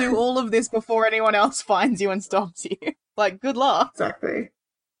have to do all of this before anyone else finds you and stops you. Like, good luck. Exactly.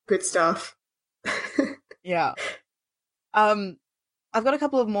 Good stuff. Yeah. I've got a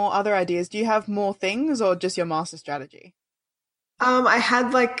couple of more other ideas. Do you have more things or just your master strategy? I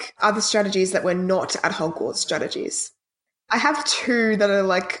had like other strategies that were not at Hogwarts strategies. I have two that are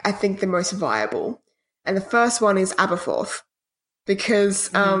like, I think the most viable. And the first one is Aberforth. Because,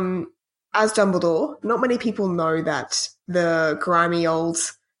 as Dumbledore, not many people know that the grimy old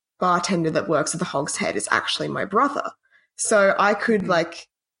bartender that works at the Hog's Head is actually my brother. So I could like,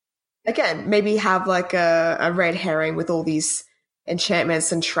 again, maybe have like a red herring with all these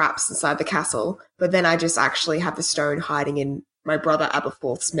enchantments and traps inside the castle, but then I just actually have the stone hiding in my brother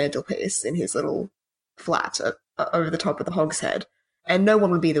Aberforth's mantelpiece in his little flat over the top of the Hog's Head, and no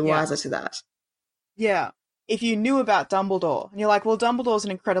one would be the wiser to that. Yeah. If you knew about Dumbledore, and you're like, well, Dumbledore's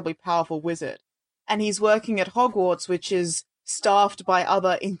an incredibly powerful wizard, and he's working at Hogwarts, which is staffed by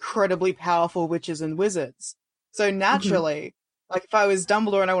other incredibly powerful witches and wizards. So naturally, like if I was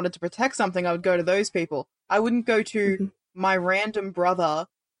Dumbledore and I wanted to protect something, I would go to those people. I wouldn't go to my random brother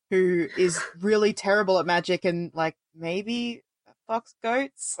who is really terrible at magic and like maybe fucks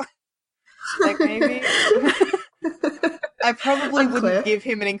goats. Like maybe I probably wouldn't give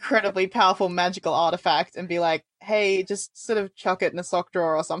him an incredibly powerful magical artifact and be like, hey, just sort of chuck it in a sock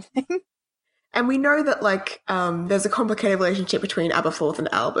drawer or something. And we know that, like, there's a complicated relationship between Aberforth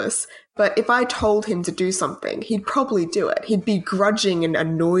and Albus, but if I told him to do something, he'd probably do it. He'd be grudging and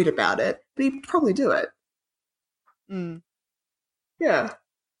annoyed about it, but he'd probably do it. Mm. Yeah.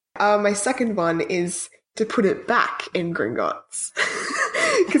 My second one is to put it back in Gringotts.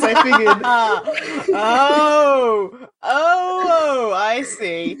 Because I figured... Oh, I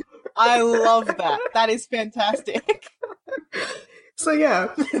see. I love that. That is fantastic. So yeah.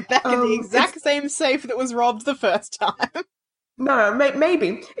 Back in the exact same safe that was robbed the first time. No,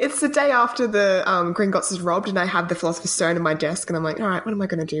 maybe. It's the day after the Gringotts is robbed and I have the Philosopher's Stone in my desk and I'm like, all right, what am I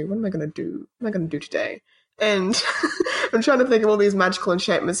going to do? What am I going to do? What am I going to do today? And I'm trying to think of all these magical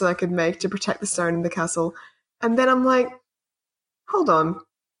enchantments that I could make to protect the stone in the castle. And then I'm like, hold on.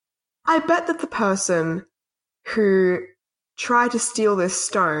 I bet that the person who tried to steal this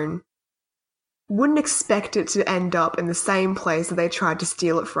stone wouldn't expect it to end up in the same place that they tried to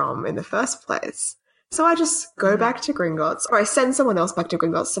steal it from in the first place. So I just go back to Gringotts, or I send someone else back to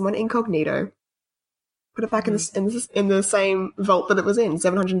Gringotts, someone incognito, put it back in the same vault that it was in,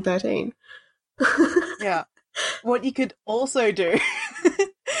 713. Yeah. What you could also do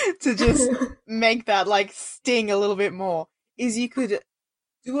to just make that, like, sting a little bit more is you could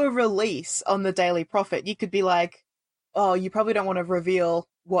do a release on the Daily Prophet. You could be like, oh, you probably don't want to reveal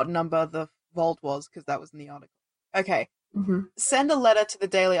what number the vault was because that was in the article. Okay. Mm-hmm. Send a letter to the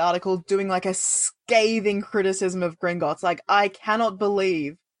Daily Article doing, like, a scathing criticism of Gringotts. Like, I cannot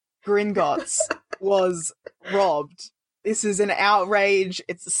believe Gringotts was robbed. This is an outrage.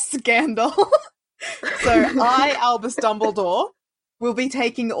 It's a scandal. So I, Albus Dumbledore, will be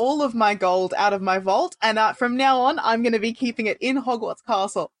taking all of my gold out of my vault, and from now on, I'm going to be keeping it in Hogwarts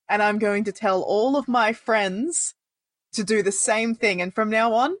Castle, and I'm going to tell all of my friends to do the same thing, and from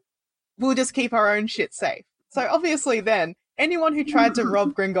now on, we'll just keep our own shit safe. So obviously then, anyone who tried to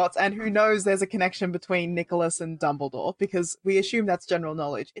rob Gringotts and who knows there's a connection between Nicholas and Dumbledore, because we assume that's general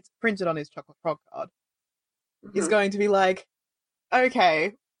knowledge, it's printed on his chocolate frog card, is going to be like,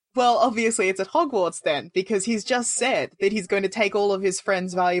 okay, well, obviously it's at Hogwarts then, because he's just said that he's going to take all of his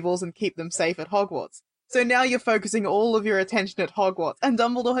friends' valuables and keep them safe at Hogwarts. So now you're focusing all of your attention at Hogwarts, and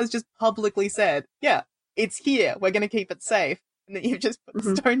Dumbledore has just publicly said, yeah, it's here, we're going to keep it safe, and then you've just put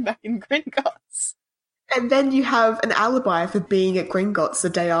the stone back in Gringotts. And then you have an alibi for being at Gringotts the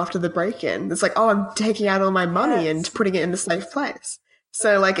day after the break-in. It's like, oh, I'm taking out all my money and putting it in a safe place.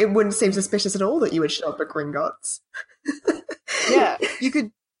 So, like, it wouldn't seem suspicious at all that you would show up at Gringotts. Yeah, you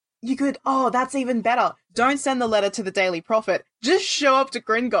could, oh, that's even better. Don't send the letter to the Daily Prophet. Just show up to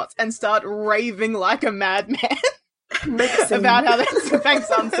Gringotts and start raving like a madman about how the bank's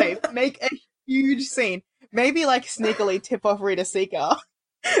unsafe. Make a huge scene. Maybe, like, sneakily tip off Rita Seeker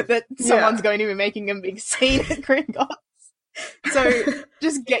that someone's going to be making a big scene at Gringotts. So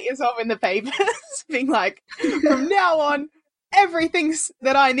just get yourself in the papers, being like, from now on, everything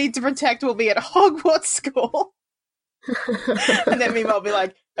that I need to protect will be at Hogwarts School. And then meanwhile be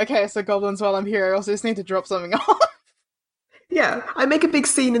like, okay, so goblins, while I'm here, I also just need to drop something off. Yeah, I make a big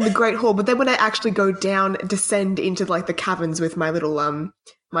scene in the Great Hall, but then when I actually go down, descend into, like, the caverns with my little,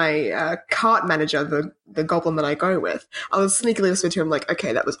 my cart manager, the goblin that I go with, I was sneakily whisper to him, like,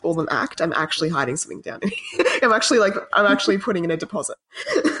 okay, that was all an act. I'm actually hiding something down here. I'm actually putting in a deposit.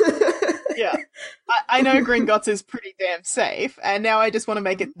 Yeah. I know Gringotts is pretty damn safe, and now I just want to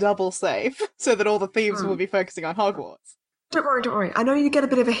make it double safe so that all the thieves will be focusing on Hogwarts. Don't worry. I know you get a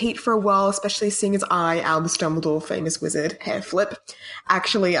bit of a heat for a while, especially seeing as I, Albus Dumbledore, famous wizard, hair flip,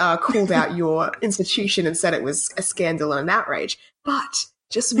 actually called out your institution and said it was a scandal and an outrage. But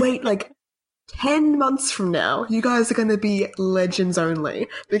just wait, like, 10 months from now, you guys are going to be legends only,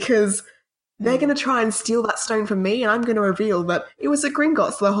 because they're going to try and steal that stone from me, and I'm going to reveal that it was at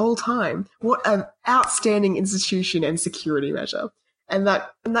Gringotts the whole time. What an outstanding institution and security measure. And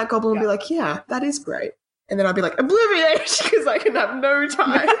that goblin will be like, yeah, that is great. And then I'll be like, obliviate, because I can have no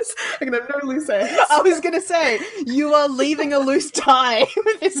ties. I can have no loose ends. I was going to say, you are leaving a loose tie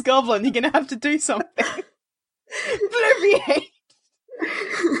with this goblin. You're going to have to do something. Obliviate!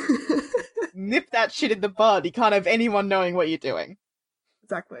 Nip that shit in the bud. You can't have anyone knowing what you're doing.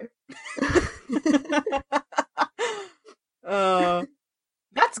 Exactly.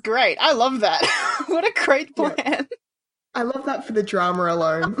 That's great. I love that. What a great plan. Yeah. I love that for the drama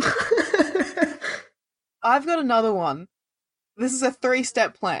alone. I've got another one. This is a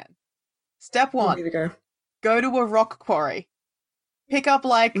 3-step plan. Step 1. Go to a rock quarry. Pick up,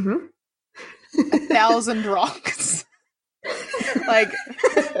 like, 1,000 rocks. Like,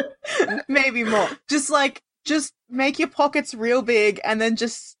 maybe more. Just make your pockets real big and then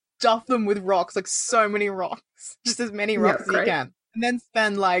just stuff them with rocks, like so many rocks. rocks. Just as many rocks as you great. can. And then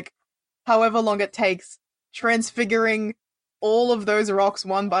spend, like, however long it takes transfiguring all of those rocks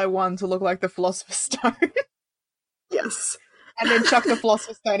one by one to look like the Philosopher's Stone. Yes. And then chuck the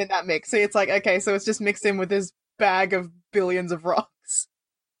Philosopher's Stone in that mix. So it's like, okay, so it's just mixed in with this bag of billions of rocks.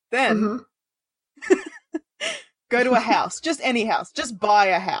 Then, go to a house. Just any house. Just buy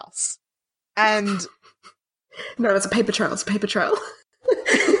a house. And No, it's a paper trail. It's a paper trail.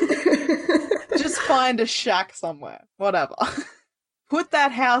 just find a shack somewhere. Whatever. Put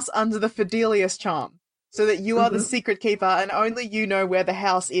that house under the Fidelius charm, so that you are the secret keeper and only you know where the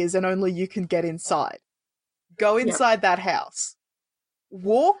house is and only you can get inside. Go inside that house.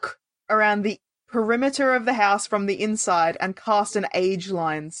 Walk around the perimeter of the house from the inside and cast an age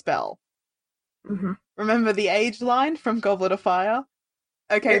line spell. Remember the age line from Goblet of Fire?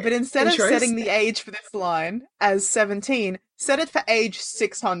 Okay, but instead of setting the age for this line as 17, set it for age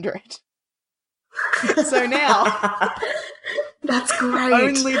 600. So now... That's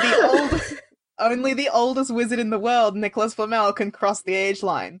great. Only the oldest wizard in the world, Nicholas Flamel, can cross the age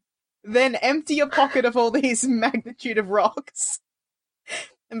line. Then empty your pocket of all these magnitude of rocks.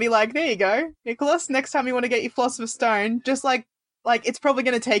 And be like, there you go, Nicholas, next time you want to get your Philosopher's Stone, just like it's probably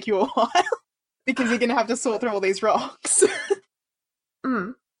going to take you a while. Because you're going to have to sort through all these rocks.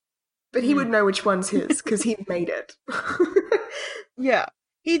 But he would know which one's his, because he made it. Yeah.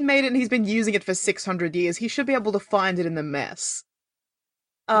 He'd made it and he's been using it for 600 years. He should be able to find it in the mess.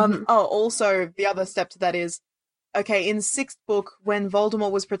 Also, the other step to that is, okay, in 6th book, when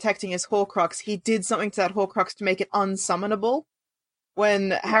Voldemort was protecting his Horcrux, he did something to that Horcrux to make it unsummonable.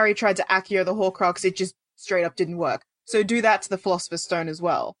 When Harry tried to Accio the Horcrux, it just straight up didn't work. So do that to the Philosopher's Stone as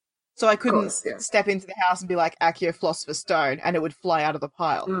well. So I couldn't step into the house and be like, Accio Philosopher's Stone, and it would fly out of the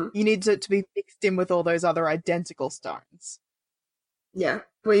pile. You need to be mixed in with all those other identical stones. Yeah.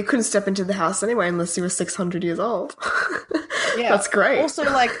 Well, you couldn't step into the house anyway unless you were 600 years old. Yeah. That's great. Also,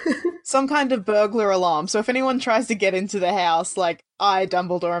 like, some kind of burglar alarm. So if anyone tries to get into the house, like, I,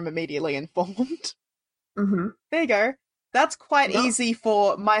 Dumbledore, am immediately informed. There you go. That's quite easy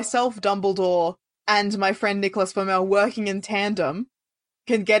for myself, Dumbledore, and my friend Nicholas Flamel working in tandem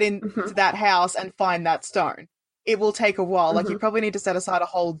can get into that house and find that stone. It will take a while. Like, you probably need to set aside a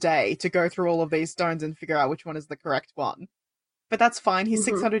whole day to go through all of these stones and figure out which one is the correct one. But that's fine. He's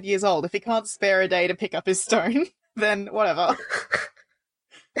 600 years old. If he can't spare a day to pick up his stone, then whatever.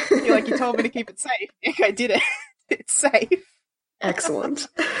 You're like, you told me to keep it safe. Yeah, I did it. It's safe. Excellent.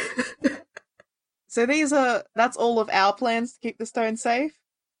 So that's all of our plans to keep the stone safe.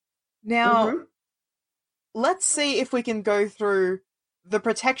 Now, let's see if we can go through the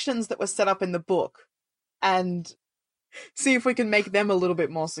protections that were set up in the book and see if we can make them a little bit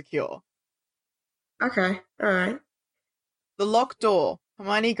more secure. Okay, alright. The locked door.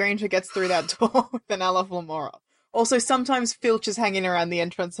 Hermione Granger gets through that door with an Ala Flamora. Also, sometimes Filch is hanging around the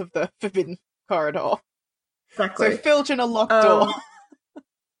entrance of the Forbidden Corridor. Exactly. So Filch and a locked door.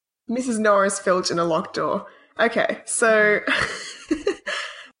 Mrs. Norris Filch and a locked door. Okay, so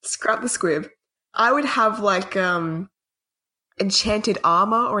scrap the squib. I would have like enchanted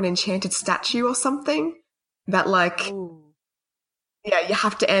armor or an enchanted statue or something that like you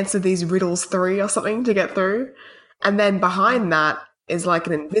have to answer these riddles 3 or something to get through. And then behind that is like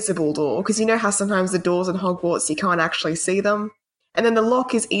an invisible door, because you know how sometimes the doors in Hogwarts you can't actually see them. And then the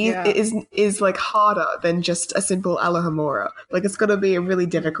lock is like harder than just a simple Alohomora. Like it's got to be a really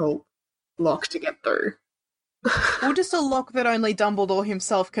difficult lock to get through. Or just a lock that only Dumbledore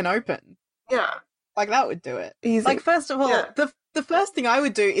himself can open. Yeah. Like that would do it. Easy. Like first of all, the first thing I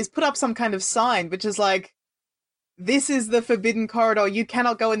would do is put up some kind of sign, which is like, this is the Forbidden Corridor, you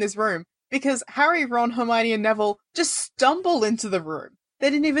cannot go in this room. Because Harry, Ron, Hermione, and Neville just stumble into the room. They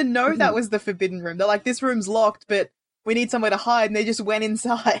didn't even know that was the Forbidden Room. They're like, this room's locked, but we need somewhere to hide, and they just went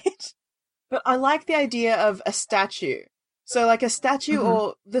inside. But I like the idea of a statue. So, like, a statue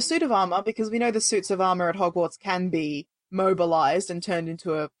or the suit of armor, because we know the suits of armor at Hogwarts can be mobilized and turned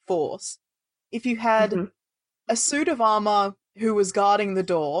into a force. If you had a suit of armor who was guarding the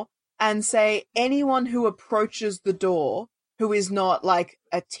door, and say anyone who approaches the door who is not, like,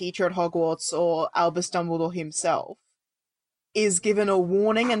 a teacher at Hogwarts or Albus Dumbledore himself, is given a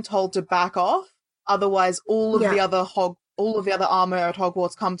warning and told to back off. Otherwise, all of the other armor at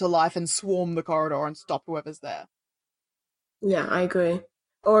Hogwarts come to life and swarm the corridor and stop whoever's there. Yeah, I agree.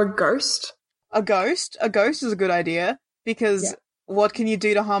 Or a ghost. A ghost? A ghost is a good idea, because what can you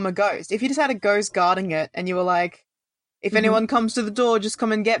do to harm a ghost? If you just had a ghost guarding it and you were like, if anyone comes to the door, just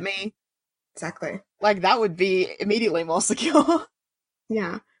come and get me. Exactly. Like, that would be immediately more secure.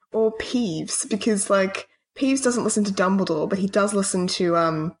 Yeah. Or Peeves, because, like, Peeves doesn't listen to Dumbledore, but he does listen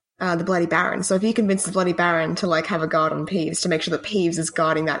to, the Bloody Baron. So if you convince the Bloody Baron to like have a guard on Peeves to make sure that Peeves is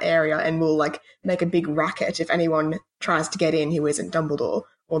guarding that area and will like make a big racket if anyone tries to get in who isn't Dumbledore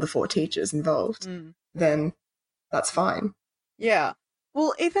or the 4 teachers involved, then that's fine. Yeah.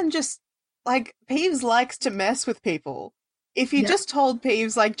 Well, even just, like, Peeves likes to mess with people. If you just told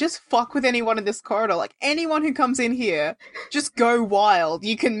Peeves, like, just fuck with anyone in this corridor, like, anyone who comes in here, just go wild.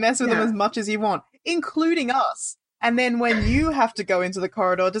 You can mess with them as much as you want, including us. And then when you have to go into the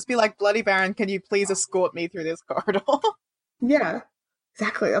corridor, just be like, Bloody Baron, can you please escort me through this corridor? Yeah,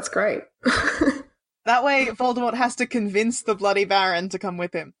 exactly. That's great. That way, Voldemort has to convince the Bloody Baron to come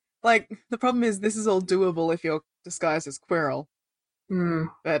with him. Like, the problem is this is all doable if you're disguised as Quirrell.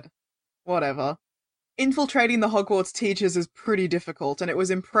 But whatever. Infiltrating the Hogwarts teachers is pretty difficult, and it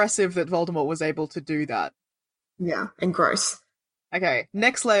was impressive that Voldemort was able to do that. Yeah, and gross. Okay,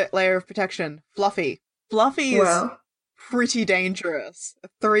 next layer of protection. Fluffy. Fluffy is pretty dangerous. A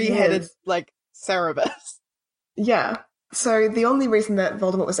 3-headed, like, Cerebus. Yeah. So the only reason that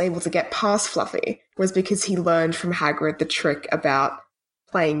Voldemort was able to get past Fluffy was because he learned from Hagrid the trick about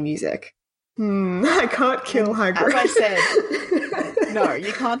playing music. I can't kill Hagrid. As I said, no,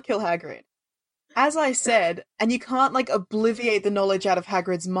 you can't kill Hagrid. As I said, and you can't, like, obliviate the knowledge out of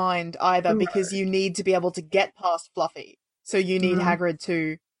Hagrid's mind either, because you need to be able to get past Fluffy. So you need Hagrid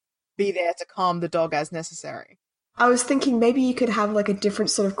to be there to calm the dog as necessary. I was thinking maybe you could have, like, a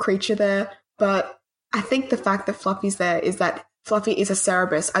different sort of creature there, but I think the fact that Fluffy's there is that Fluffy is a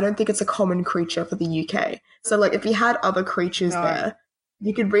Cerebus. I don't think it's a common creature for the UK. So, like, if you had other creatures there,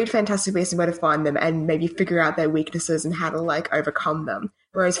 you could read Fantastic Beasts and where to find them and maybe figure out their weaknesses and how to, like, overcome them.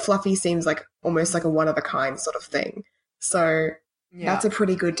 Whereas Fluffy seems like almost like a one-of-a-kind sort of thing. So that's a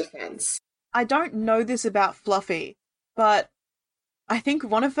pretty good defense. I don't know this about Fluffy, but I think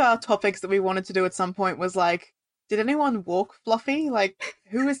one of our topics that we wanted to do at some point was, like, did anyone walk Fluffy? Like,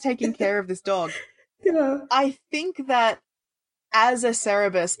 who is taking care of this dog? Yeah. I think that as a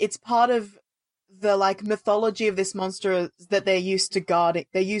Cerebus, it's part of the, like, mythology of this monster that they're used to guarding.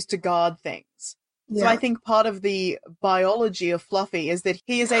 They're used to guard things. Yeah. So I think part of the biology of Fluffy is that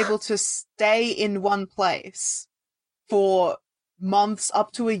he is able to stay in one place for months,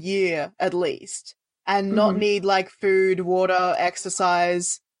 up to a year at least, and not need, like, food, water,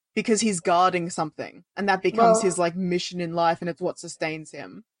 exercise, because he's guarding something. And that becomes his, like, mission in life, and it's what sustains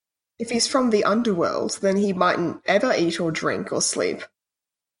him. If he's from the underworld, then he mightn't ever eat or drink or sleep.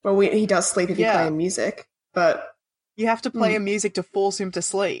 Well, he does sleep if you play him music, but... You have to play him music to force him to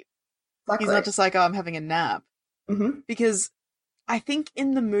sleep. Exactly. He's not just like, oh, I'm having a nap. Because I think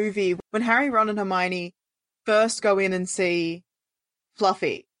in the movie, when Harry, Ron, and Hermione first go in and see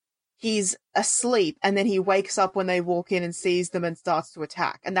Fluffy, he's asleep, and then he wakes up when they walk in and sees them and starts to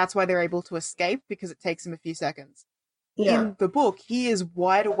attack. And that's why they're able to escape, because it takes him a few seconds. Yeah. In the book, he is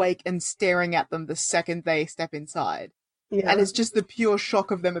wide awake and staring at them the second they step inside. Yeah. And it's just the pure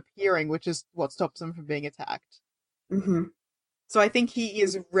shock of them appearing, which is what stops them from being attacked. So I think he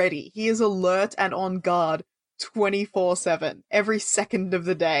is ready. He is alert and on guard 24/7. Every second of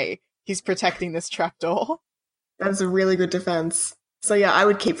the day, he's protecting this trapdoor. That's a really good defense. So yeah, I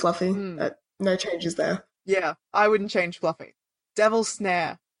would keep Fluffy. No changes there. Yeah, I wouldn't change Fluffy. Devil's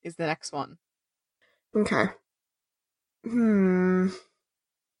Snare is the next one. Okay.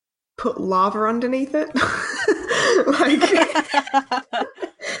 Put lava underneath it? Like...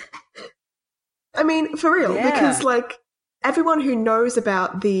 I mean, for real, because, like, everyone who knows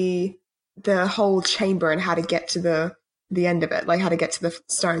about the whole chamber and how to get to the end of it, like how to get to the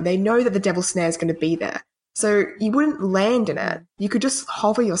stone, they know that the Devil's Snare is going to be there. So you wouldn't land in it. You could just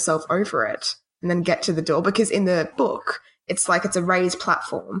hover yourself over it and then get to the door, because in the book, it's like it's a raised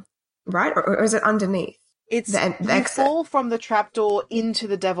platform, right? Or is it underneath? It's you fall from the trapdoor into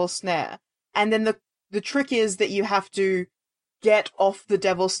the Devil's Snare, and then the trick is that you have to get off the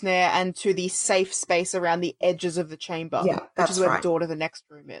Devil's Snare and to the safe space around the edges of the chamber, which is where the door to the next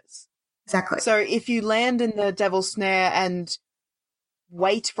room is. Exactly. So if you land in the Devil's Snare and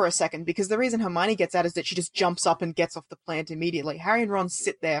wait for a second, because the reason Hermione gets out is that she just jumps up and gets off the plant immediately. Harry and Ron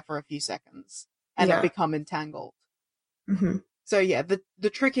sit there for a few seconds and become entangled. So yeah, the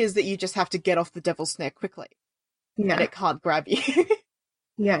trick is that you just have to get off the Devil's Snare quickly. And it can't grab you.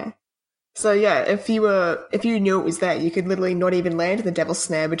 So yeah, if you knew it was there, you could literally not even land in the Devil's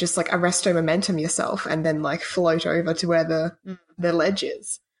Snare, but just like arresto momentum yourself and then like float over to where the ledge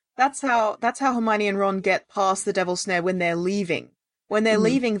is. That's how Hermione and Ron get past the Devil's Snare when they're leaving. When they're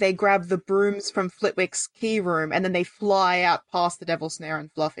leaving, they grab the brooms from Flitwick's key room and then they fly out past the Devil's Snare and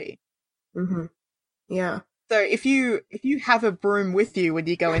Fluffy. Yeah. So if you have a broom with you when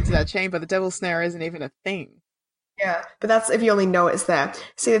you go into that chamber, the Devil's Snare isn't even a thing. Yeah, but that's if you only know it's there.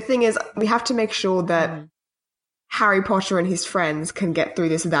 See, the thing is, we have to make sure that Harry Potter and his friends can get through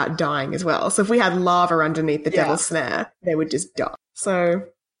this without dying as well. So if we had lava underneath the Devil's Snare, they would just die. So,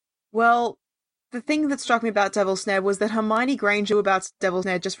 Well, the thing that struck me about Devil's Snare was that Hermione Granger knew about Devil's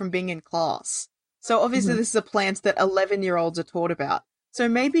Snare just from being in class. So obviously this is a plant that 11-year-olds are taught about. So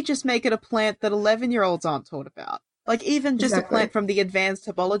maybe just make it a plant that 11-year-olds aren't taught about. Like even just a plant from the advanced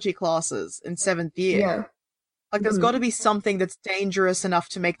herbology classes in 7th year. yeah. Like there's got to be something that's dangerous enough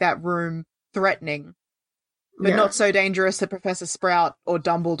to make that room threatening. But not so dangerous that Professor Sprout or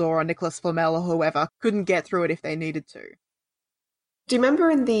Dumbledore or Nicholas Flamel or whoever couldn't get through it if they needed to. Do you remember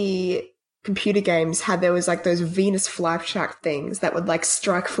in the computer games how there was like those Venus flytrap things that would like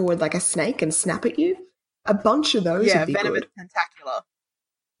strike forward like a snake and snap at you? A bunch of those would be Venomous good. Tentacular.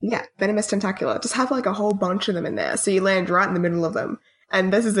 Yeah, Venomous Tentacular. Just have like a whole bunch of them in there so you land right in the middle of them.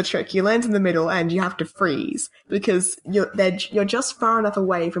 And this is the trick. You land in the middle and you have to freeze because you're just far enough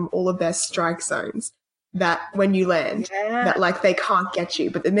away from all of their strike zones that when you land, that like they can't get you.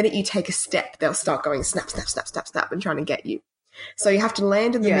 But the minute you take a step, they'll start going snap, snap, snap, snap, snap and trying to get you. So you have to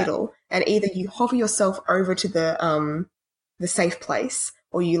land in the middle and either you hover yourself over to the safe place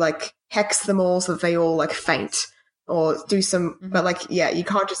or you like hex them all so that they all like faint or do some, but like, yeah, you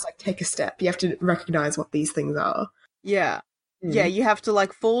can't just like take a step. You have to recognize what these things are. Yeah. Yeah, you have to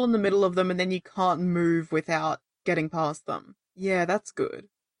like fall in the middle of them and then you can't move without getting past them. Yeah, that's good.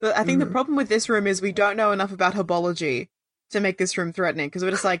 But I think the problem with this room is we don't know enough about herbology to make this room threatening because we're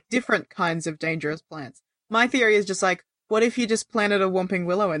just like different kinds of dangerous plants. My theory is just like, what if you just planted a Whomping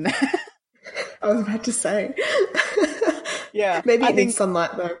Willow in there? I was about to say. Yeah. Maybe it needs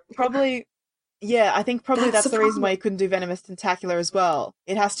sunlight though. Probably, I think probably that's the reason why you couldn't do Venomous Tentacular as well.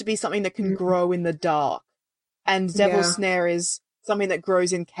 It has to be something that can grow in the dark. And Devil's Snare is something that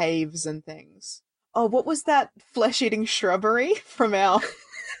grows in caves and things. Oh, what was that flesh-eating shrubbery from our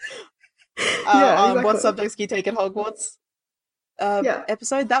exactly. What Subjects Can You Take at Hogwarts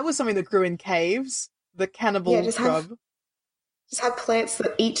episode? That was something that grew in caves. The cannibal shrub. Just have plants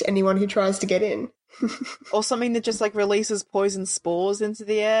that eat anyone who tries to get in. Or something that just like releases poison spores into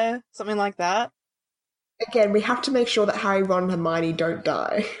the air. Something like that. Again, we have to make sure that Harry, Ron, and Hermione don't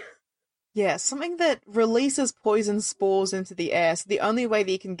die. Yeah, something that releases poison spores into the air, so the only way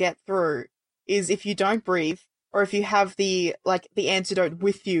that you can get through is if you don't breathe, or if you have the antidote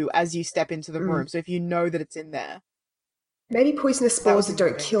with you as you step into the room, so if you know that it's in there. Maybe poisonous spores that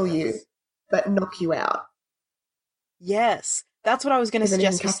don't kill you, but knock you out. Yes, that's what I was going to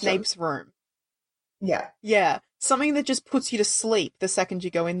suggest for Snape's room. Yeah. Yeah, something that just puts you to sleep the second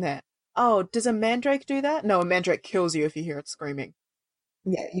you go in there. Oh, does a mandrake do that? No, a mandrake kills you if you hear it screaming.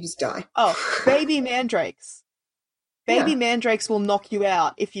 Yeah, you just die. Oh, baby mandrakes. Baby mandrakes will knock you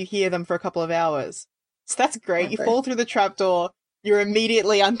out if you hear them for a couple of hours. So that's great. You fall through the trapdoor, you're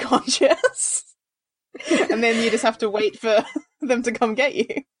immediately unconscious. And then you just have to wait for them to come get you.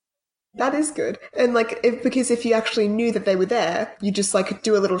 That is good. And like, because if you actually knew that they were there, you just like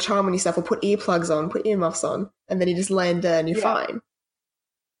do a little charm on yourself or put earplugs on, put earmuffs on, and then you just land there and you're fine.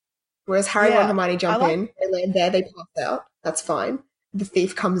 Whereas Harry and Hermione jump in, they land there, they pass out. That's fine. The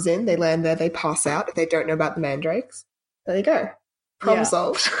thief comes in, they land there, they pass out if they don't know about the mandrakes. There you go. Problem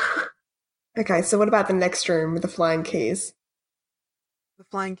solved. Okay, so what about the next room with the flying keys? The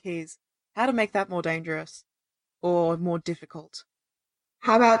flying keys. How to make that more dangerous? Or more difficult?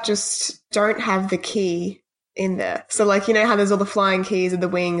 How about just don't have the key in there? So like, you know how there's all the flying keys and the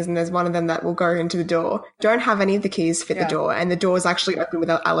wings and there's one of them that will go into the door? Don't have any of the keys fit the door, and the door is actually open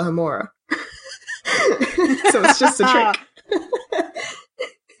without Alohomora. So it's just a trick.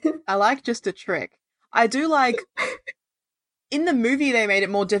 I like just a trick. I do like... In the movie, they made it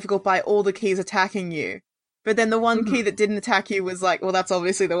more difficult by all the keys attacking you. But then the one key that didn't attack you was like, well, that's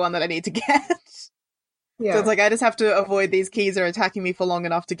obviously the one that I need to get. Yeah. So it's like, I just have to avoid these keys that are attacking me for long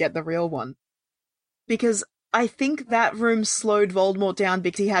enough to get the real one. Because I think that room slowed Voldemort down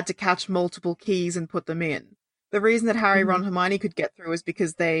because he had to catch multiple keys and put them in. The reason that Harry, Ron, and Hermione could get through is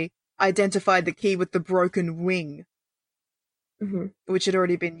because they identified the key with the broken wing. Which had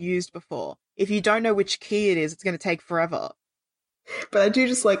already been used before. If you don't know which key it is, it's going to take forever. But I do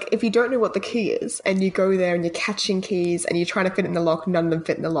just like, if you don't know what the key is, and you go there and you're catching keys and you're trying to fit in the lock, none of them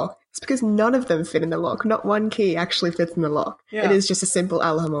fit in the lock. It's because none of them fit in the lock. Not one key actually fits in the lock. Yeah. It is just a simple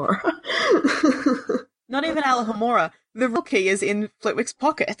Alohomora. Not even Alohomora. The real key is in Flitwick's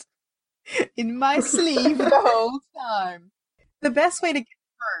pocket. In my sleeve the whole time. The best way to get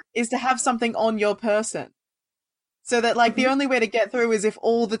through is to have something on your person. So that, like, the only way to get through is if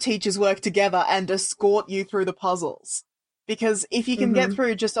all the teachers work together and escort you through the puzzles. Because if you can get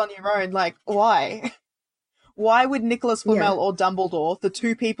through just on your own, like, why? why would Nicholas Flamel Yeah. or Dumbledore, the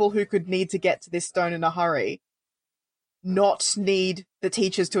two people who could need to get to this stone in a hurry, not need the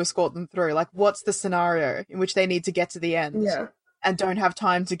teachers to escort them through? Like, what's the scenario in which they need to get to the end Yeah. and don't have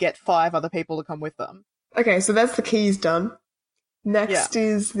time to get 5 other people to come with them? Okay, so that's the keys done. Next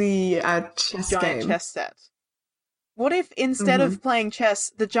is the chess Giant game. chess set. What if instead Mm-hmm. of playing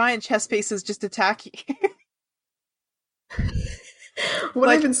chess, the giant chess pieces just attack you? What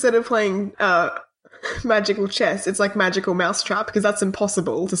like- if instead of playing magical chess, it's like magical mousetrap, because that's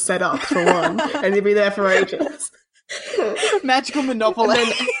impossible to set up for one, and you'd be there for ages. Magical Monopoly.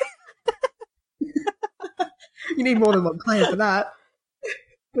 You need more than one player for that.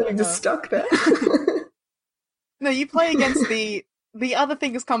 Then you're just stuck there. No, you play against the other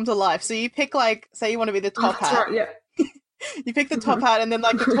things come to life. So you pick, like, say you want to be the top That's hat. right, yeah. You pick the top hat, and then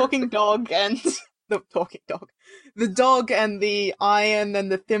like the talking dog and the dog and the iron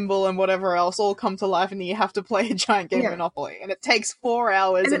and the thimble and whatever else all come to life, and you have to play a giant game Yeah. of Monopoly, and it takes 4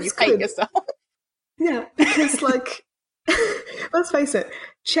 hours, And and you it's hate good. yourself. Yeah, because like, let's face it,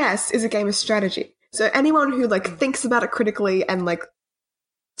 chess is a game of strategy. So anyone who like thinks about it critically and like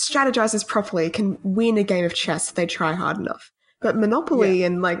strategizes properly can win a game of chess if they try hard enough. But Monopoly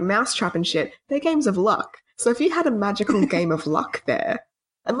and like Mousetrap and shit, they're games of luck. So if you had a magical game of luck there,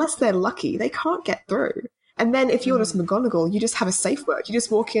 unless they're lucky, they can't get through. And then if you're just McGonagall, you just have a safe word. You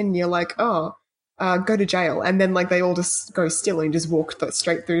just walk in and you're like, oh, go to jail. And then like they all just go still and you just walk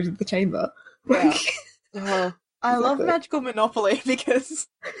straight through to the chamber. Yeah. I love Exactly. Magical Monopoly because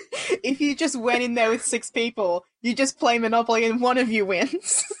if you just went in there with 6 people, you just play Monopoly and one of you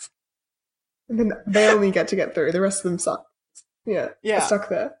wins. And then they only get through. The rest of them suck. Yeah. Yeah. They're stuck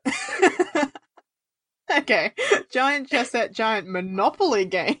there. Okay, giant chess set, giant Monopoly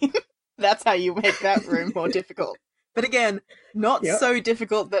game. That's how you make that room more difficult. But again, not Yep. so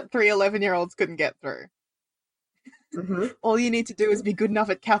difficult that 3 11-year-olds couldn't get through. hmm All you need to do is be good enough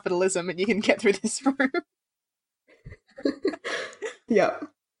at capitalism and you can get through this room. Yeah.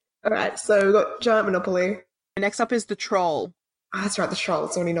 All right. So we've got giant Monopoly. Next up is the troll. Ah, that's right. The troll.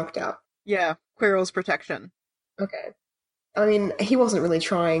 It's already knocked out. Yeah, Quirrell's protection. Okay. I mean, he wasn't really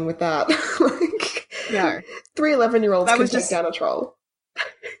trying with that. Like, No. 3 11-year-olds That can was take just- down a troll.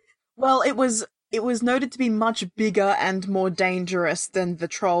 Well, it was noted to be much bigger and more dangerous than the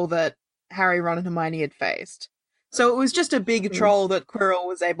troll that Harry, Ron, and Hermione had faced. So it was just a big troll that Quirrell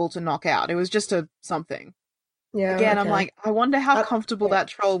was able to knock out. It was just a something. Yeah. Again, I'm okay. like, I wonder how Uh, comfortable yeah. that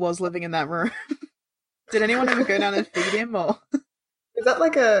troll was living in that room. Did anyone ever go down and feed him, or? Is that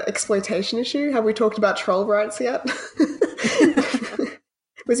like a exploitation issue? Have we talked about troll rights yet?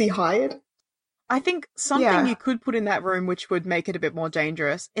 Was he hired? I think something Yeah. you could put in that room which would make it a bit more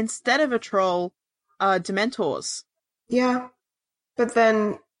dangerous. Instead of a troll, Dementors. Yeah. But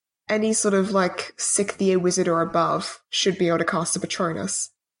then any sort of like 6th year wizard or above should be able to cast a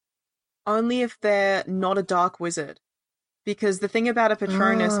Patronus. Only if they're not a dark wizard. Because the thing about a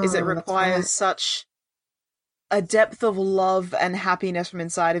Patronus is it Oh, that's requires right. such a depth of love and happiness from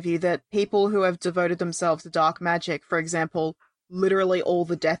inside of you that people who have devoted themselves to dark magic, for example, literally all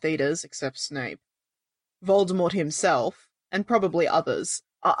the Death Eaters except Snape, Voldemort himself, and probably others,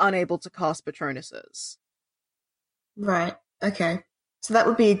 are unable to cast Patronuses. Right. Okay. So that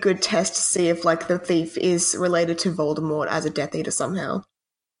would be a good test to see if like the thief is related to Voldemort as a Death Eater somehow.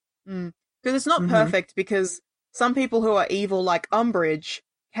 Because it's not Mhm. perfect, because some people who are evil, like Umbridge,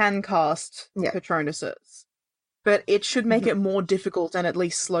 can cast Yeah. Patronuses. But it should make it more difficult and at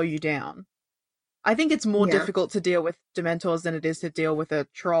least slow you down. I think it's more Yeah. difficult to deal with Dementors than it is to deal with a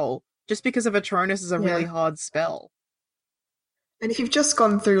troll, just because a Patronus is a really Yeah. hard spell. And if you've just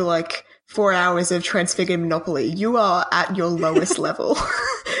gone through like 4 hours of Transfigured Monopoly, you are at your lowest level.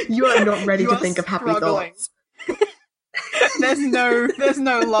 You are not ready You to are think of happy struggling. thoughts. There's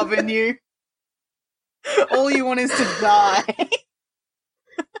no love in you. All you want is to die.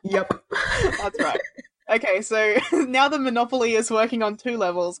 Yep. That's right. Okay, so now the Monopoly is working on 2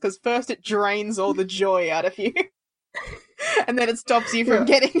 levels, because first it drains all the joy out of you, and then it stops you from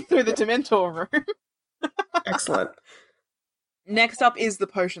Yeah. getting through the Dementor room. Excellent. Next up is the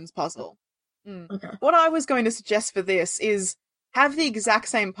potions puzzle. Okay. What I was going to suggest for this is have the exact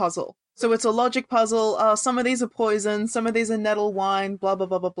same puzzle. So it's a logic puzzle, some of these are poison, some of these are nettle wine, blah blah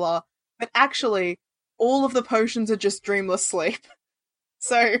blah blah blah. But actually, all of the potions are just dreamless sleep.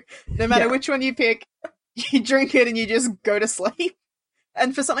 So no matter Yeah. which one you pick, you drink it and you just go to sleep.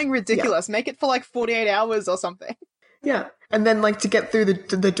 And for something ridiculous, make it for like 48 hours or something. Yeah. And then like to get through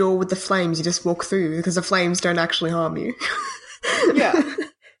the door with the flames, you just walk through because the flames don't actually harm you. Yeah.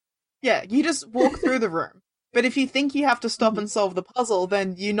 Yeah, you just walk through the room. But if you think you have to stop and solve the puzzle,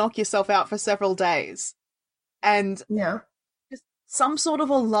 then you knock yourself out for several days. and Yeah. just some sort of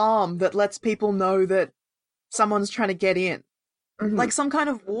alarm that lets people know that someone's trying to get in. Mhm. Like some kind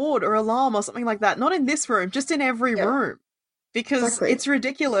of ward or alarm or something like that. Not in this room, just in every Yeah. room. Because Exactly. it's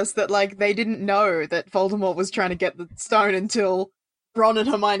ridiculous that, like, they didn't know that Voldemort was trying to get the stone until Ron and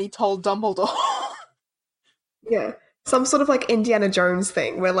Hermione told Dumbledore. Yeah. Some sort of like Indiana Jones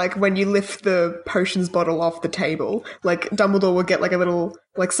thing where like when you lift the potions bottle off the table, like Dumbledore will get like a little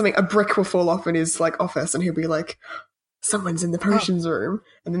like something a brick will fall off in his like office and he'll be like, someone's in the potions room,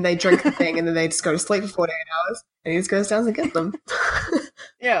 and then they drink the thing and then they just go to sleep for 48 hours and he just goes down and gets them.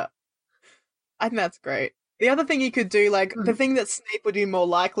 Yeah. I think that's great. The other thing you could do, like, the thing that Snape would be more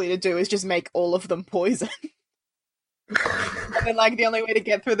likely to do is just make all of them poison. And then, like, the only way to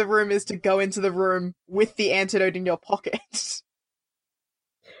get through the room is to go into the room with the antidote in your pocket.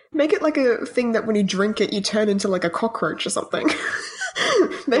 Make it like a thing that when you drink it, you turn into like a cockroach or something.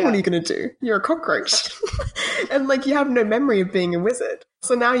 Then what are you going to do? You're a cockroach. And like you have no memory of being a wizard.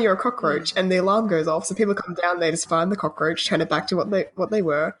 So now you're a cockroach and the alarm goes off. So people come down, they just find the cockroach, turn it back to what they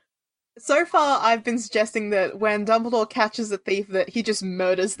were. So far, I've been suggesting that when Dumbledore catches a thief, that he just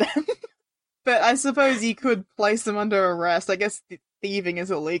murders them. But I suppose you could place them under arrest. I guess thieving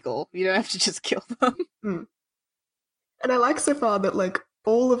is illegal. You don't have to just kill them. And I like so far that like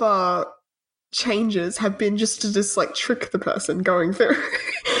all of our changes have been just to just like trick the person going through.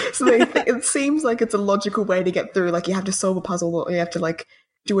 So it seems like it's a logical way to get through. Like you have to solve a puzzle or you have to like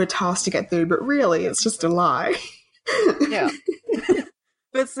do a task to get through, but really it's just a lie. Yeah.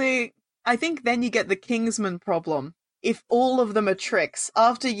 But see, I think then you get the Kingsman problem. If all of them are tricks,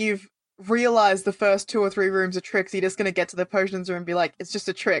 after you've realized the first 2 or 3 rooms are tricks, you're just going to get to the potions room and be like, it's just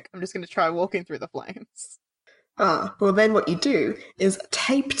a trick. I'm just going to try walking through the flames. Well then what you do is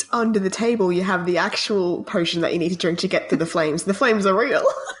taped under the table you have the actual potion that you need to drink to get to the flames. The flames are real.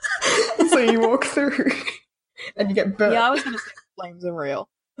 So you walk through and you get burnt. Yeah, I was going to say the flames are real.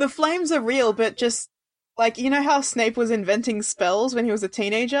 The flames are real, but just, like, you know how Snape was inventing spells when he was a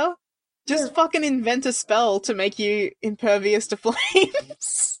teenager? Just fucking invent a spell to make you impervious to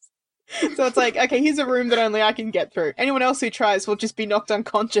flames. So it's like, okay, here's a room that only I can get through. Anyone else who tries will just be knocked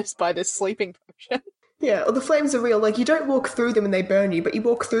unconscious by this sleeping potion. Yeah, well, the flames are real. Like, you don't walk through them and they burn you, but you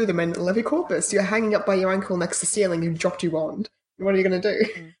walk through them and Levicorpus, you're hanging up by your ankle next to the ceiling and dropped your wand. What are you going to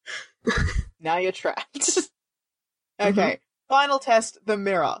do? Now you're trapped. Okay, final test, the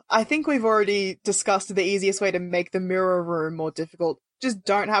mirror. I think we've already discussed the easiest way to make the mirror room more difficult. Just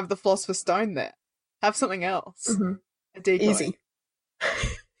don't have the Philosopher's Stone there. Have something else. A decoy. Easy.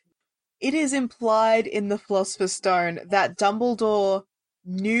 It is implied in the Philosopher's Stone that Dumbledore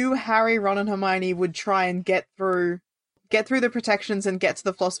knew Harry, Ron, and Hermione would try and get through the protections and get to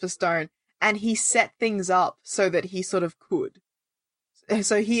the Philosopher's Stone, and he set things up so that he sort of could.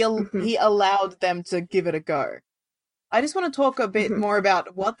 So he allowed them to give it a go. I just want to talk a bit more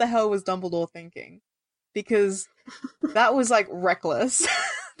about what the hell was Dumbledore thinking, because that was like reckless.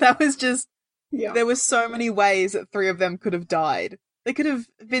 That was just there were so many ways that 3 of them could have died. They could have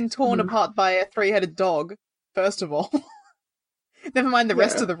been torn apart by a 3-headed dog, first of all. Never mind the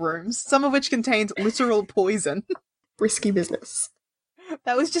rest of the rooms, some of which contained literal poison. Risky business.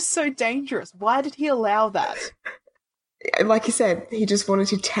 That was just so dangerous. Why did he allow that? Like you said, he just wanted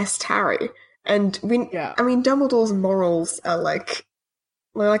to test Harry. And I mean, Dumbledore's morals are like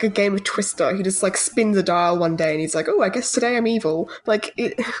a game of Twister. He just like spins a dial one day and he's like, oh, I guess today I'm evil. Like,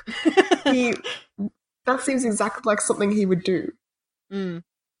 that seems exactly like something he would do.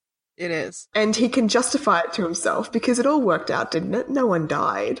 It is. And he can justify it to himself because it all worked out, didn't it? No one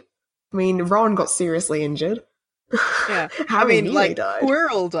died. I mean, Ron got seriously injured. Yeah. Harry nearly died.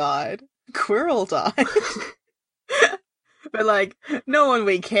 Quirrell died. But, like, no one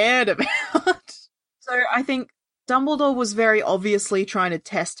we cared about. So I think Dumbledore was very obviously trying to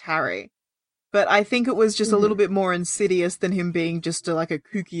test Harry. But I think it was just a little bit more insidious than him being just a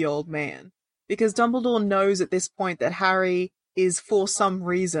kooky old man. Because Dumbledore knows at this point that Harry is, for some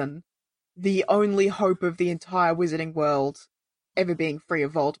reason, the only hope of the entire wizarding world ever being free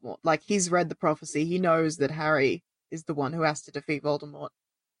of Voldemort. Like, he's read the prophecy. He knows that Harry is the one who has to defeat Voldemort.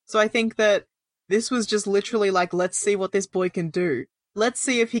 So I think that this was just literally like, let's see what this boy can do. Let's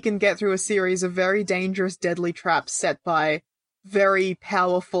see if he can get through a series of very dangerous, deadly traps set by very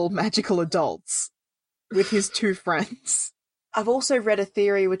powerful magical adults with his 2 friends. I've also read a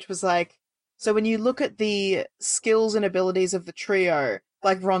theory which was like, so when you look at the skills and abilities of the trio,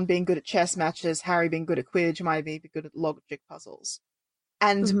 like Ron being good at chess matches, Harry being good at Quidditch, Hermione being good at logic puzzles,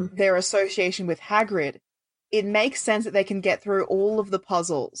 and their association with Hagrid, it makes sense that they can get through all of the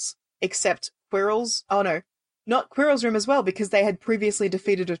puzzles except Quirrell's. Oh no, not Quirrell's room as well, because they had previously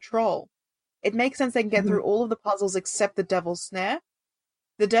defeated a troll. it makes sense they can get through all of the puzzles except the Devil's Snare.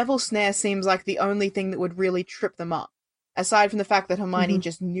 The Devil's Snare seems like the only thing that would really trip them up, aside from the fact that Hermione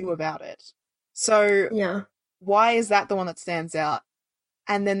just knew about it. So, why is that the one that stands out?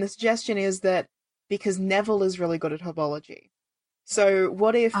 And then the suggestion is that because Neville is really good at herbology. So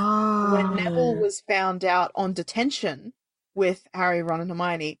what if when Neville was found out on detention with Harry, Ron, and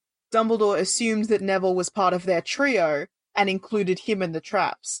Hermione, Dumbledore assumed that Neville was part of their trio and included him in the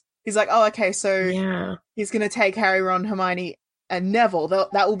traps. He's like, oh, okay, so he's going to take Harry, Ron, Hermione, and Neville.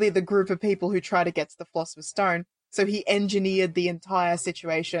 That will be the group of people who try to get to the Philosopher's Stone. So he engineered the entire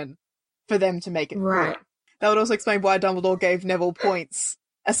situation for them to make it right. through. That would also explain why Dumbledore gave Neville points,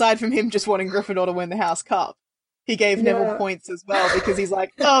 aside from him just wanting Gryffindor to win the House Cup. He gave Neville points as well, because he's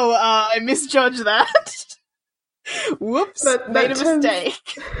like, I misjudged that. Whoops, made a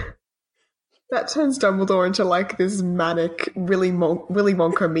mistake. That turns Dumbledore into, like, this manic Willy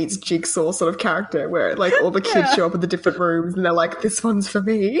Wonka meets Jigsaw sort of character, where, like, all the kids show up in the different rooms and they're like, this one's for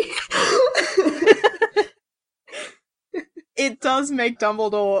me. It does make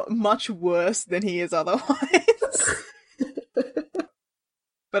Dumbledore much worse than he is otherwise.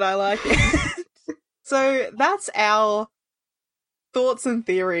 But I like it. So that's our thoughts and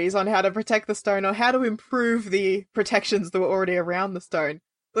theories on how to protect the stone, or how to improve the protections that were already around the stone.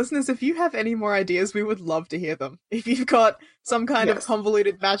 Listeners, if you have any more ideas, we would love to hear them. If you've got some kind of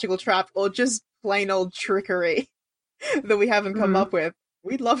convoluted magical trap or just plain old trickery that we haven't come up with,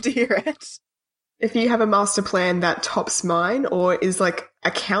 we'd love to hear it. If you have a master plan that tops mine or is like a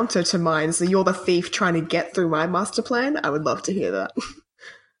counter to mine, so you're the thief trying to get through my master plan, I would love to hear that.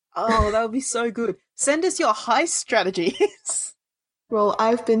 Oh, that would be so good. Send us your heist strategies. Well,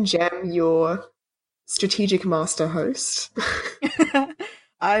 I've been Jem, your strategic master host.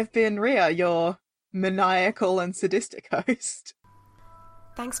 I've been Rhea, your maniacal and sadistic host.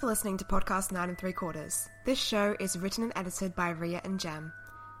 Thanks for listening to Podcast 9 3/4. This show is written and edited by Rhea and Jem.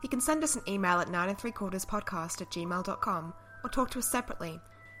 You can send us an email at 9 3/4podcast@gmail.com or talk to us separately.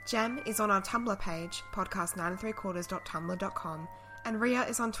 Jem is on our Tumblr page, podcast9 3/4.tumblr.com, and Rhea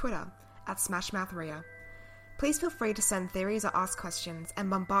is on Twitter, @SmashMouthRhea. Please feel free to send theories or ask questions and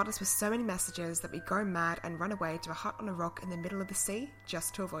bombard us with so many messages that we go mad and run away to a hut on a rock in the middle of the sea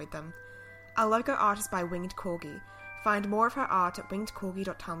just to avoid them. Our logo art is by Winged Corgi. Find more of her art at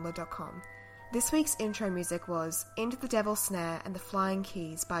wingedcorgi.tumblr.com. This week's intro music was Into the Devil's Snare and the Flying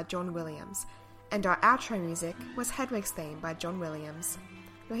Keys by John Williams, and our outro music was Hedwig's Theme by John Williams.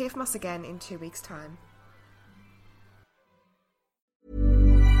 You'll hear from us again in 2 weeks' time.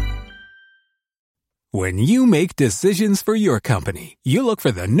 When you make decisions for your company, you look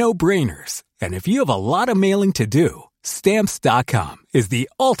for the no-brainers. And if you have a lot of mailing to do, Stamps.com is the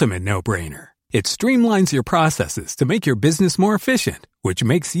ultimate no-brainer. It streamlines your processes to make your business more efficient, which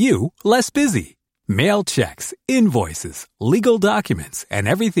makes you less busy. Mail checks, invoices, legal documents, and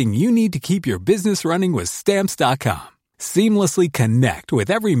everything you need to keep your business running with Stamps.com. Seamlessly connect with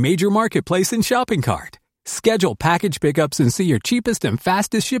every major marketplace and shopping cart. Schedule package pickups and see your cheapest and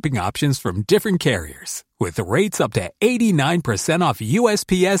fastest shipping options from different carriers, with rates up to 89% off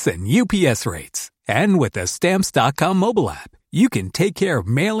USPS and UPS rates. And with the Stamps.com mobile app, you can take care of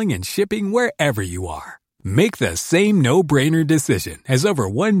mailing and shipping wherever you are. Make the same no-brainer decision as over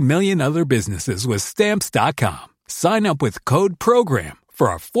 1 million other businesses with Stamps.com. Sign up with code PROGRAM for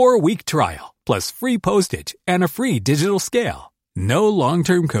a 4-week trial, plus free postage and a free digital scale. No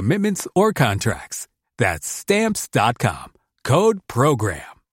long-term commitments or contracts. That's Stamps.com. Code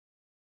PROGRAM.